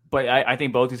 But I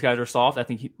think both these guys are soft. I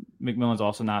think McMillan's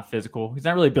also not physical. He's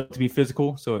not really built to be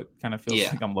physical, so it kind of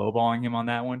feels like I'm lowballing him on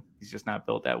that one. He's just not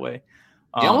built that way.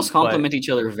 They almost complement each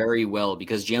other very well,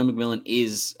 because Jalen McMillan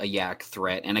is a yak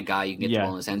threat and a guy you can get the ball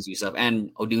in his hands and stuff.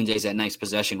 And Odunze is that nice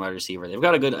possession wide receiver. They've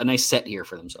got a nice set here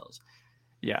for themselves.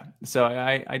 Yeah. So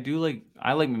I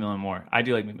like McMillan more. I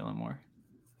do like McMillan more.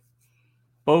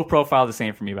 Both profile the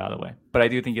same for me, by the way, but I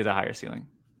do think he has a higher ceiling.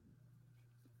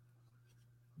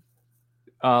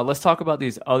 Let's talk about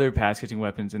these other pass-catching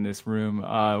weapons in this room.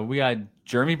 We got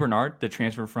Jeremy Bernard, the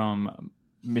transfer from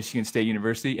Michigan State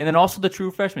University, and then also the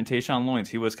true freshman, Tayshawn Loyns.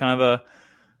 He was kind of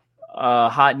a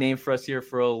hot name for us here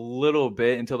for a little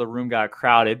bit until the room got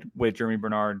crowded with Jeremy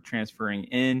Bernard transferring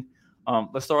in.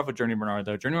 Let's start off with Jeremy Bernard,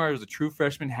 though. Jeremy Bernard was a true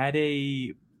freshman, had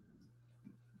a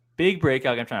big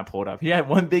breakout. I'm trying to pull it up. He had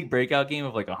one big breakout game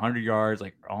of like 100 yards,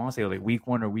 like I want to say like week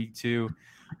 1 or week 2.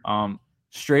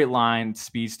 Straight line,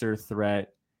 speedster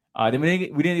threat. Then we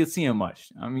didn't see him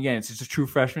much. Again, it's just a true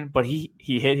freshman, but he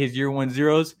hit his year 1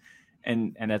 zeros,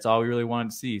 and that's all we really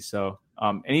wanted to see. So,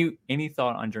 any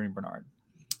thought on Jeremy Bernard?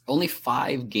 Only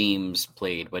 5 games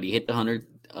played, but he hit the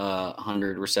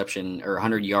 100 reception or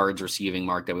 100 yards receiving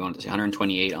mark that we wanted to see.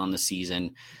 128 on the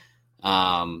season.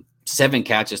 7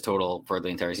 catches total for the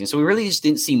entire season. So we really just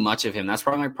didn't see much of him. That's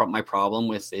probably my problem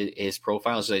with his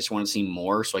profile. So I just want to see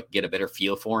more so I could get a better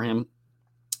feel for him.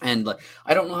 And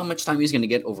I don't know how much time he's going to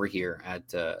get over here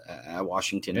at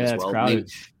Washington as well.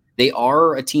 They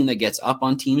are a team that gets up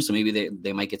on teams, so maybe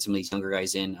they might get some of these younger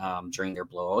guys in during their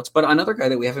blowouts. But another guy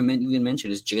that we haven't even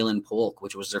mentioned is Jalen Polk,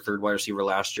 which was their 3rd wide receiver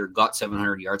last year, got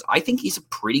 700 yards. I think he's a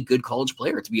pretty good college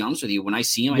player, to be honest with you. When I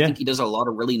see him, I think he does a lot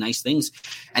of really nice things.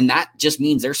 And that just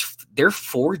means they're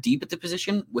 4 deep at the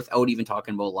position without even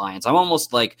talking about Lions.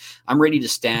 I'm ready to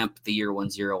stamp the year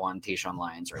 1 0 on Tayshawn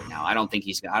Lyons right now. I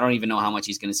don't even know how much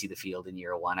he's going to see the field in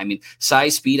year 1. I mean,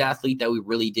 size, speed athlete that we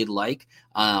really did like.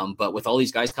 But with all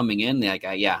these guys coming in,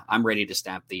 I'm ready to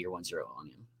stamp the year 1 0 on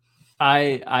him.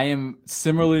 I am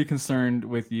similarly concerned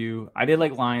with you. I did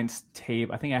like Lyons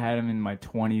tape. I think I had him in my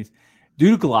 20s.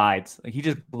 Dude glides. Like, he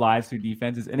just glides through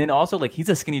defenses. And then also, like, he's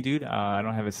a skinny dude. I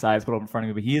don't have his size put up in front of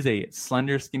me, but he is a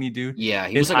slender, skinny dude. Yeah,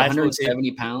 he was like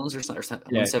 170 pounds or something.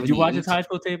 Yeah. Did you watch his high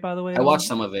school tape, by the way? I watched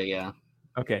some of it, yeah.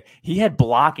 Okay. He had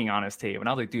blocking on his tape. And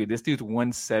I was like, dude, this dude's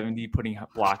 170 putting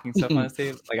blocking stuff on his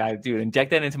tape. Like,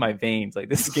 inject that into my veins. Like,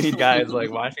 this skinny guy is like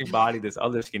watching body this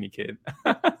other skinny kid.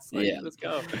 Let's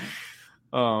go.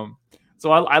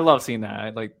 So I love seeing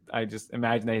that. I just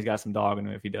imagine that he's got some dog in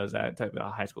him if he does that type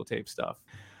of high school tape stuff.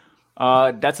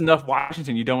 That's enough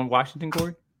Washington. You done with Washington,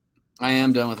 Corey? I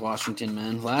am done with Washington,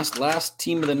 man. Last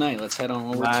team of the night. Let's head on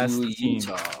over to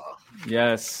Utah.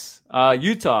 Yes.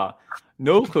 Utah.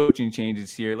 No coaching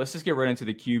changes here. Let's just get right into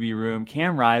the QB room.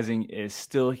 Cam Rising is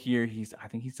still here. I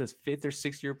think he's his 5th or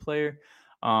 6th year player.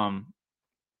 Do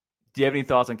you have any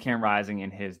thoughts on Cam Rising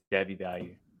and his Devy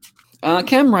value?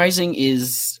 Cam Rising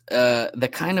is the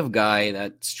kind of guy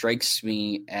that strikes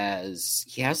me as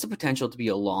he has the potential to be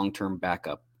a long-term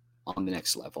backup on the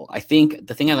next level. I think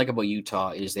the thing I like about Utah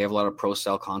is they have a lot of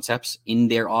pro-style concepts in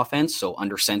their offense. So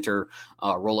under center,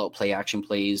 rollout play action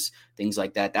plays, things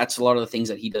like that. That's a lot of the things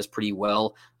that he does pretty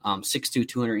well. 6'2",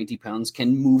 280 pounds,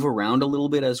 can move around a little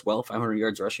bit as well. 500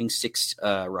 yards rushing, 6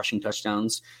 rushing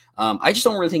touchdowns. I just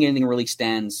don't really think anything really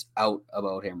stands out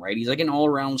about him, right? He's like an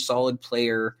all-around solid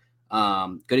player.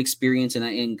 Good experience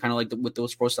in kind of like with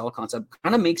those pro-style concepts.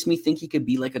 Kind of makes me think he could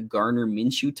be like a Gardner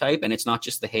Minshew type, and it's not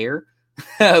just the hair.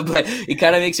 But it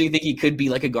kind of makes me think he could be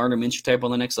like a Gardner Minshew type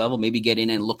on the next level, maybe get in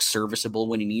and look serviceable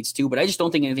when he needs to. But I just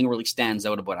don't think anything really stands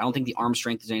out about it. I don't think the arm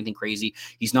strength is anything crazy.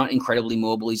 He's not incredibly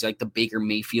mobile. He's like the Baker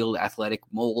Mayfield athletic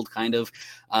mold kind of.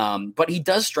 But he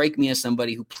does strike me as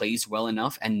somebody who plays well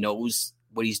enough and knows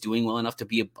what he's doing well enough to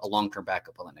be a long-term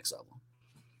backup on the next level.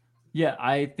 Yeah,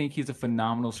 I think he's a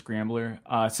phenomenal scrambler.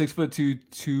 6'2",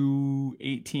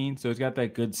 218. So he's got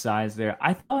that good size there.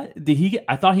 I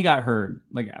thought he got hurt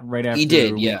like right He after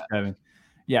did, week yeah. 7.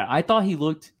 Yeah, I thought he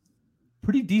looked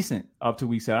pretty decent up to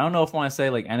week 7. I don't know if I want to say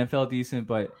like NFL decent,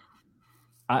 but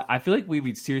I feel like we'd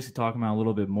be seriously talking about a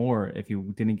little bit more if he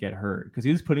didn't get hurt because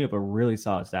he was putting up a really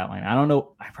solid stat line. I don't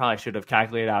know. I probably should have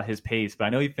calculated out his pace, but I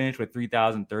know he finished with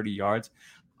 3,030 yards.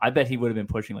 I bet he would have been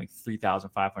pushing like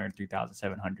 3,500,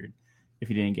 3,700 if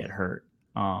he didn't get hurt,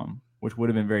 which would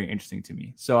have been very interesting to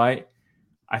me. So I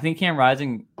think Cam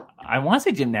Rising, I want to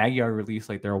say Jim Nagy already released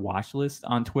like their watch list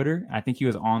on Twitter. I think he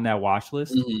was on that watch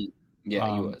list. Mm-hmm.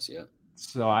 Yeah, he was, yeah.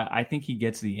 So I think he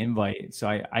gets the invite. So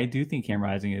I do think Cam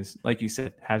Rising is, like you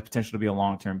said, has potential to be a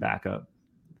long-term backup.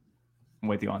 I'm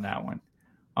with you on that one.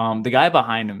 The guy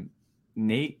behind him,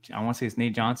 Nate, I want to say it's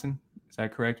Nate Johnson. Is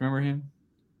that correct? Remember him?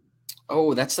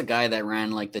 Oh, that's the guy that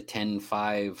ran like the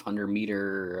 10-500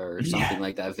 meter or something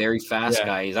like that. Very fast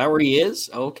guy. Is that where he is?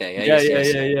 Okay.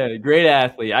 Yeah. Great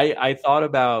athlete. I thought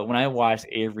about when I watched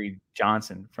Avery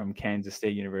Johnson from Kansas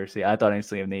State University, I thought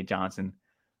instantly of Nate Johnson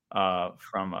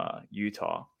from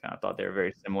Utah. I thought they were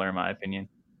very similar in my opinion.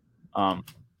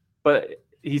 But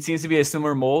he seems to be a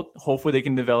similar mold. Hopefully they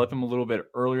can develop him a little bit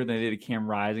earlier than they did Cam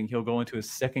Rising. He'll go into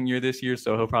his second year this year,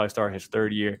 so he'll probably start his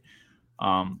third year.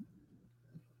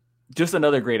 Just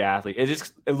another great athlete.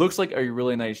 It looks like a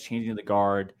really nice changing of the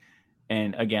guard.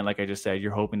 And again, like I just said,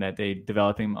 you're hoping that they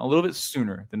develop him a little bit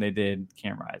sooner than they did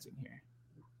Cam Rising here.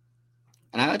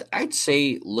 And I'd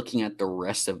say looking at the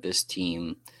rest of this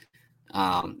team,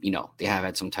 they have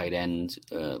had some tight end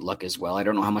luck as well. I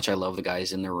don't know how much I love the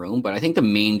guys in the room, but I think the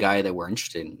main guy that we're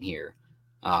interested in here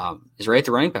is right at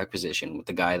the running back position with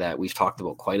the guy that we've talked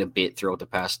about quite a bit through the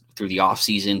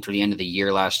offseason, through the end of the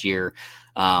year last year,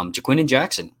 Jaquindon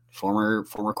Jackson, former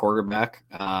quarterback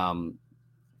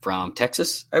from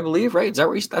Texas, I believe, right?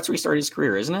 That's where he started his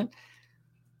career, isn't it?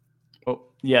 Oh,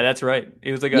 yeah, that's right.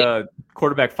 It was like a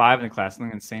quarterback 5 in the class,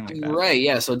 something insane like that. Right,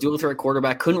 yeah. So dual threat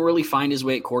quarterback, couldn't really find his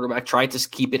way at quarterback, tried to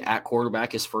keep it at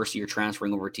quarterback his first year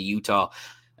transferring over to Utah.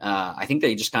 I think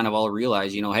they just kind of all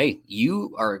realized, hey,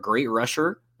 you are a great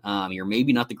rusher. You're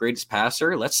maybe not the greatest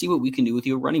passer. Let's see what we can do with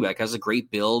you. Running back has a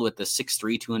great build with the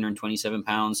 6'3", 227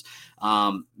 pounds.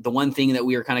 The one thing that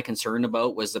we were kind of concerned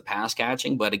about was the pass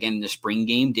catching, but again, in the spring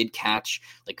game did catch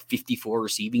like 54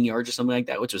 receiving yards or something like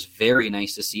that, which was very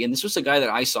nice to see. And this was a guy that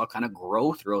I saw kind of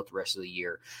grow throughout the rest of the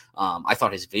year. I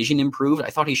thought his vision improved. I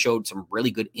thought he showed some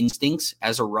really good instincts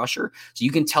as a rusher. So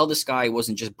you can tell this guy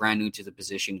wasn't just brand new to the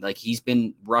position. Like he's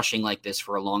been rushing like this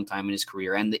for a long time in his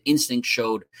career. And the instinct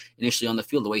showed initially on the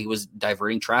field, the way he was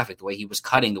diverting traffic, the way he was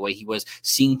cutting, the way he was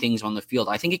seeing things on the field.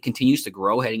 I think it continues to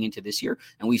grow heading into this year.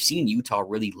 And we've seen Utah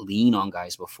really lean on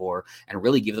guys before and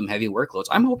really give them heavy workloads.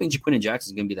 I'm hoping Jaquindon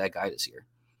Jackson is going to be that guy this year.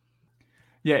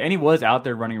 Yeah, and he was out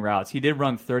there running routes. He did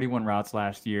run 31 routes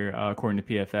last year, according to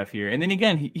PFF here. And then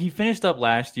again, he finished up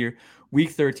last year, week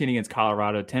 13 against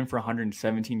Colorado, 10 for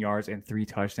 117 yards and 3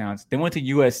 touchdowns. Then went to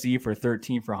USC for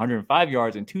 13 for 105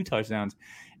 yards and 2 touchdowns.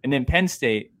 And then Penn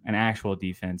State, an actual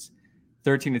defense,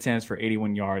 13 attempts for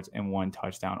 81 yards and 1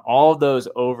 touchdown. All of those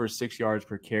over 6 yards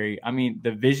per carry. I mean,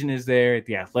 the vision is there.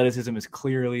 The athleticism is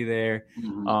clearly there.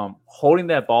 Mm-hmm. Holding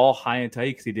that ball high and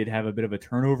tight because he did have a bit of a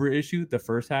turnover issue the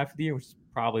first half of the year, which is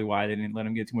probably why they didn't let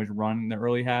him get too much run in the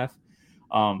early half.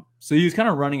 So he was kind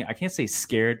of running, I can't say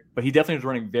scared, but he definitely was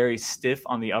running very stiff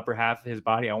on the upper half of his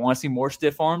body. I want to see more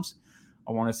stiff arms.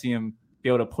 I want to see him be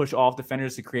able to push off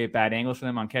defenders to create bad angles for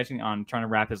them on trying to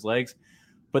wrap his legs.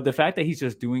 But the fact that he's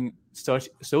just doing so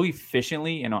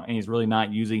efficiently and he's really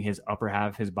not using his upper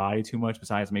half of his body too much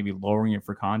besides maybe lowering it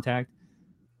for contact,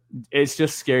 it's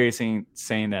just scary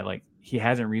saying that like he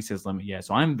hasn't reached his limit yet.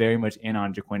 So I'm very much in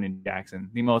on Jaquindon Jackson,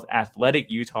 the most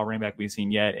athletic Utah running back we've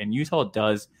seen yet. And Utah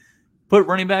does put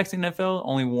running backs in the NFL.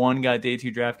 Only one got day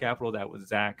 2 draft capital. That was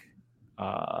Zach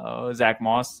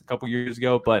Moss a couple years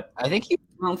ago. But I think he was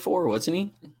round 4, wasn't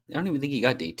he? I don't even think he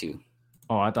got day 2.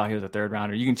 Oh, I thought he was a 3rd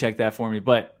rounder. You can check that for me.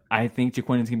 But I think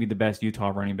Jaquindon's going to be the best Utah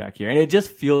running back here. And it just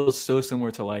feels so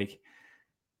similar to like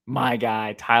my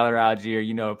guy, Tyler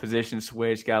Algier, position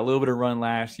switch, got a little bit of run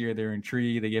last year. They're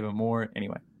intrigued. They gave him more.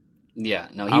 Anyway. Yeah,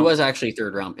 no, he was actually a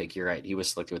 3rd round pick. You're right. He was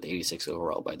selected with 86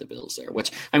 overall by the Bills there,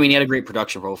 which, I mean, he had a great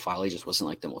production profile. He just wasn't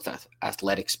like the most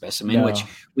athletic specimen, which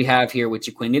we have here with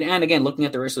Jaquindon. And again, looking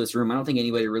at the rest of this room, I don't think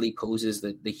anybody really poses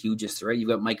the hugest threat. You've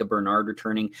got Micah Bernard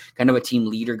returning, kind of a team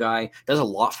leader guy, does a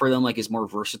lot for them, like is more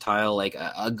versatile, like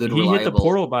a good, reliable. He hit the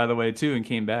portal, by the way, too, and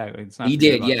came back. He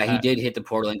did, yeah. He did hit the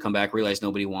portal and come back, realized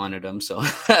nobody wanted him. So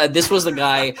this was the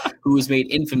guy who was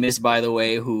made infamous, by the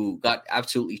way, who got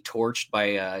absolutely torched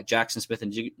by Jackson Smith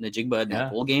and Najigba in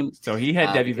that bowl game. So he had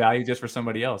Devy value just for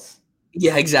somebody else.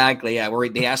 Yeah, exactly. Yeah, where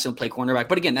they asked him to play cornerback.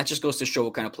 But again, that just goes to show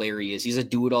what kind of player he is. He's a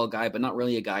do-it-all guy, but not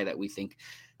really a guy that we think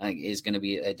is going to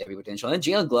be a Devy potential. And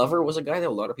Jalen Glover was a guy that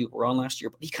a lot of people were on last year,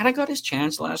 but he kind of got his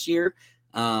chance last year.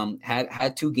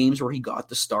 Had 2 games where he got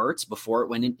the starts before it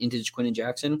went into Quinn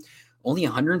Jackson. Only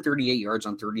 138 yards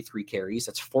on 33 carries.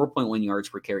 That's 4.1 yards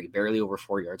per carry, barely over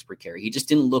 4 yards per carry. He just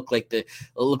didn't look like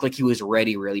he was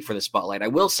ready really for the spotlight. I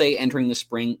will say entering the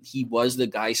spring, he was the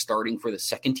guy starting for the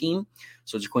second team.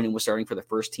 So Jaquinian was starting for the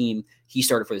first team. He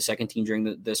started for the second team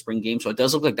during the spring game. So it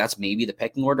does look like that's maybe the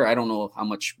pecking order. I don't know how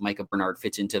much Micah Bernard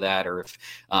fits into that or if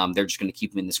they're just going to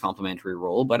keep him in this complimentary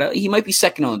role. But he might be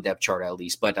second on the depth chart at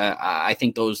least. But I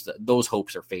think those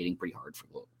hopes are fading pretty hard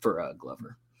for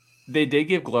Glover. They did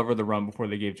give Glover the run before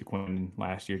they gave Jaquin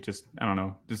last year. Just, I don't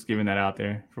know, just giving that out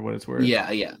there for what it's worth.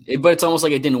 Yeah. But it's almost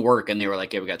like it didn't work, and they were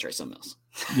like, "Yeah, we got to try something else."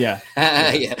 Yeah.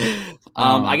 Yeah.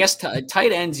 I guess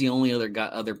tight end's the only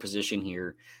other position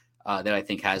here that I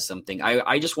think has something.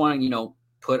 I just want to,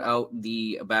 put out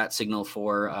the bat signal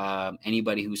for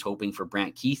anybody who's hoping for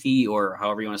Brant Keithy, or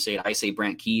however you want to say it. I say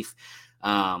Brant Keith.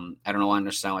 I don't know. I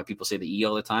understand why people say the E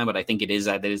all the time, but I think that is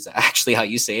actually how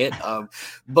you say it.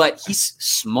 But he's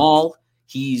small.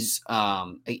 He's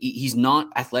not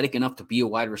athletic enough to be a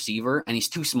wide receiver, and he's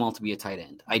too small to be a tight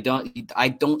end. I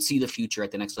don't see the future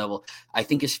at the next level. I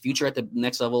think his future at the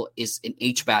next level is an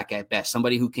H-back at best,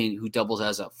 somebody who doubles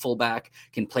as a fullback,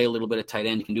 can play a little bit of tight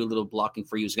end, can do a little blocking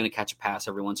for you, is going to catch a pass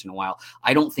every once in a while.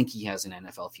 I don't think he has an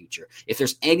NFL future. If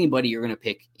there's anybody you're going to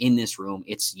pick in this room,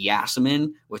 it's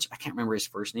Yasemin, which I can't remember his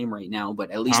first name right now,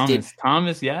 but at least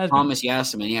Thomas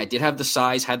Yasemin. Yeah, did have the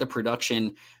size, had the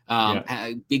production.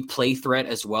 Big play threat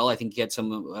as well. I think he had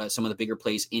some of the bigger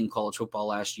plays in college football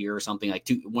last year, or something like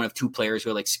one of 2 players who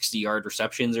had like 60-yard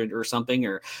receptions or something,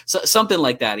 or something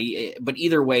like that. But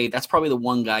either way, that's probably the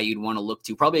one guy you'd want to look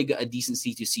to. Probably a decent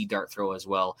C2C dart throw as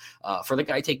well for the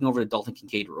guy taking over the Dalton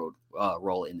Kincaid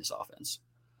role in this offense.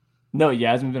 No,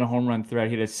 Yasmin's been a home run threat.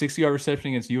 He had a 60-yard reception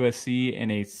against USC and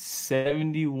a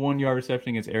 71-yard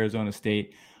reception against Arizona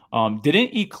State.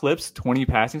 Didn't eclipse 20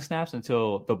 passing snaps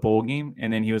until the bowl game,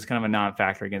 and then he was kind of a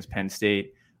non-factor against Penn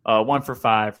State. 1 for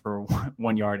 5 for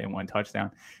 1 yard and 1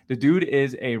 touchdown. The dude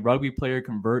is a rugby player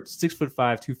convert, 6'5",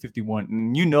 251.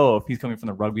 And if he's coming from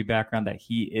the rugby background that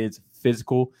he is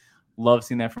physical. Love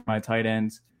seeing that from my tight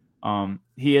ends.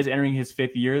 He is entering his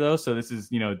 5th year though, so this is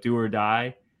do or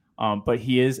die. But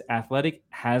he is athletic,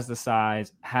 has the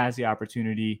size, has the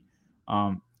opportunity.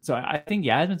 So I think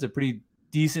Yasmin's a pretty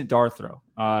decent dart throw.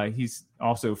 He's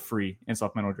also free in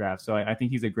supplemental draft, so I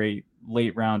think he's a great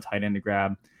late round tight end to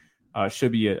grab.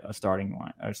 Should be a starting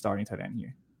tight end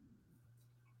here.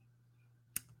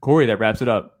 Corey, that wraps it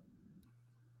up.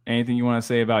 Anything you want to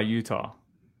say about Utah?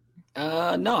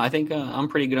 No, I think I'm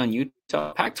pretty good on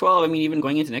Utah. Pac-12. I mean, even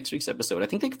going into next week's episode, I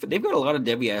think they've got a lot of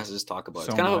Devy asses to talk about.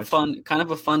 It's kind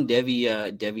of a fun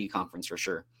Devy conference for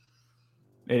sure.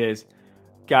 It is.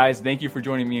 Guys, thank you for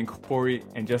joining me and Corey.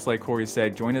 And just like Corey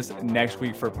said, join us next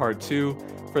week for part 2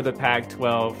 for the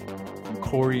Pac-12. From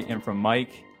Corey and from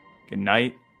Mike, good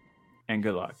night and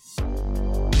good luck.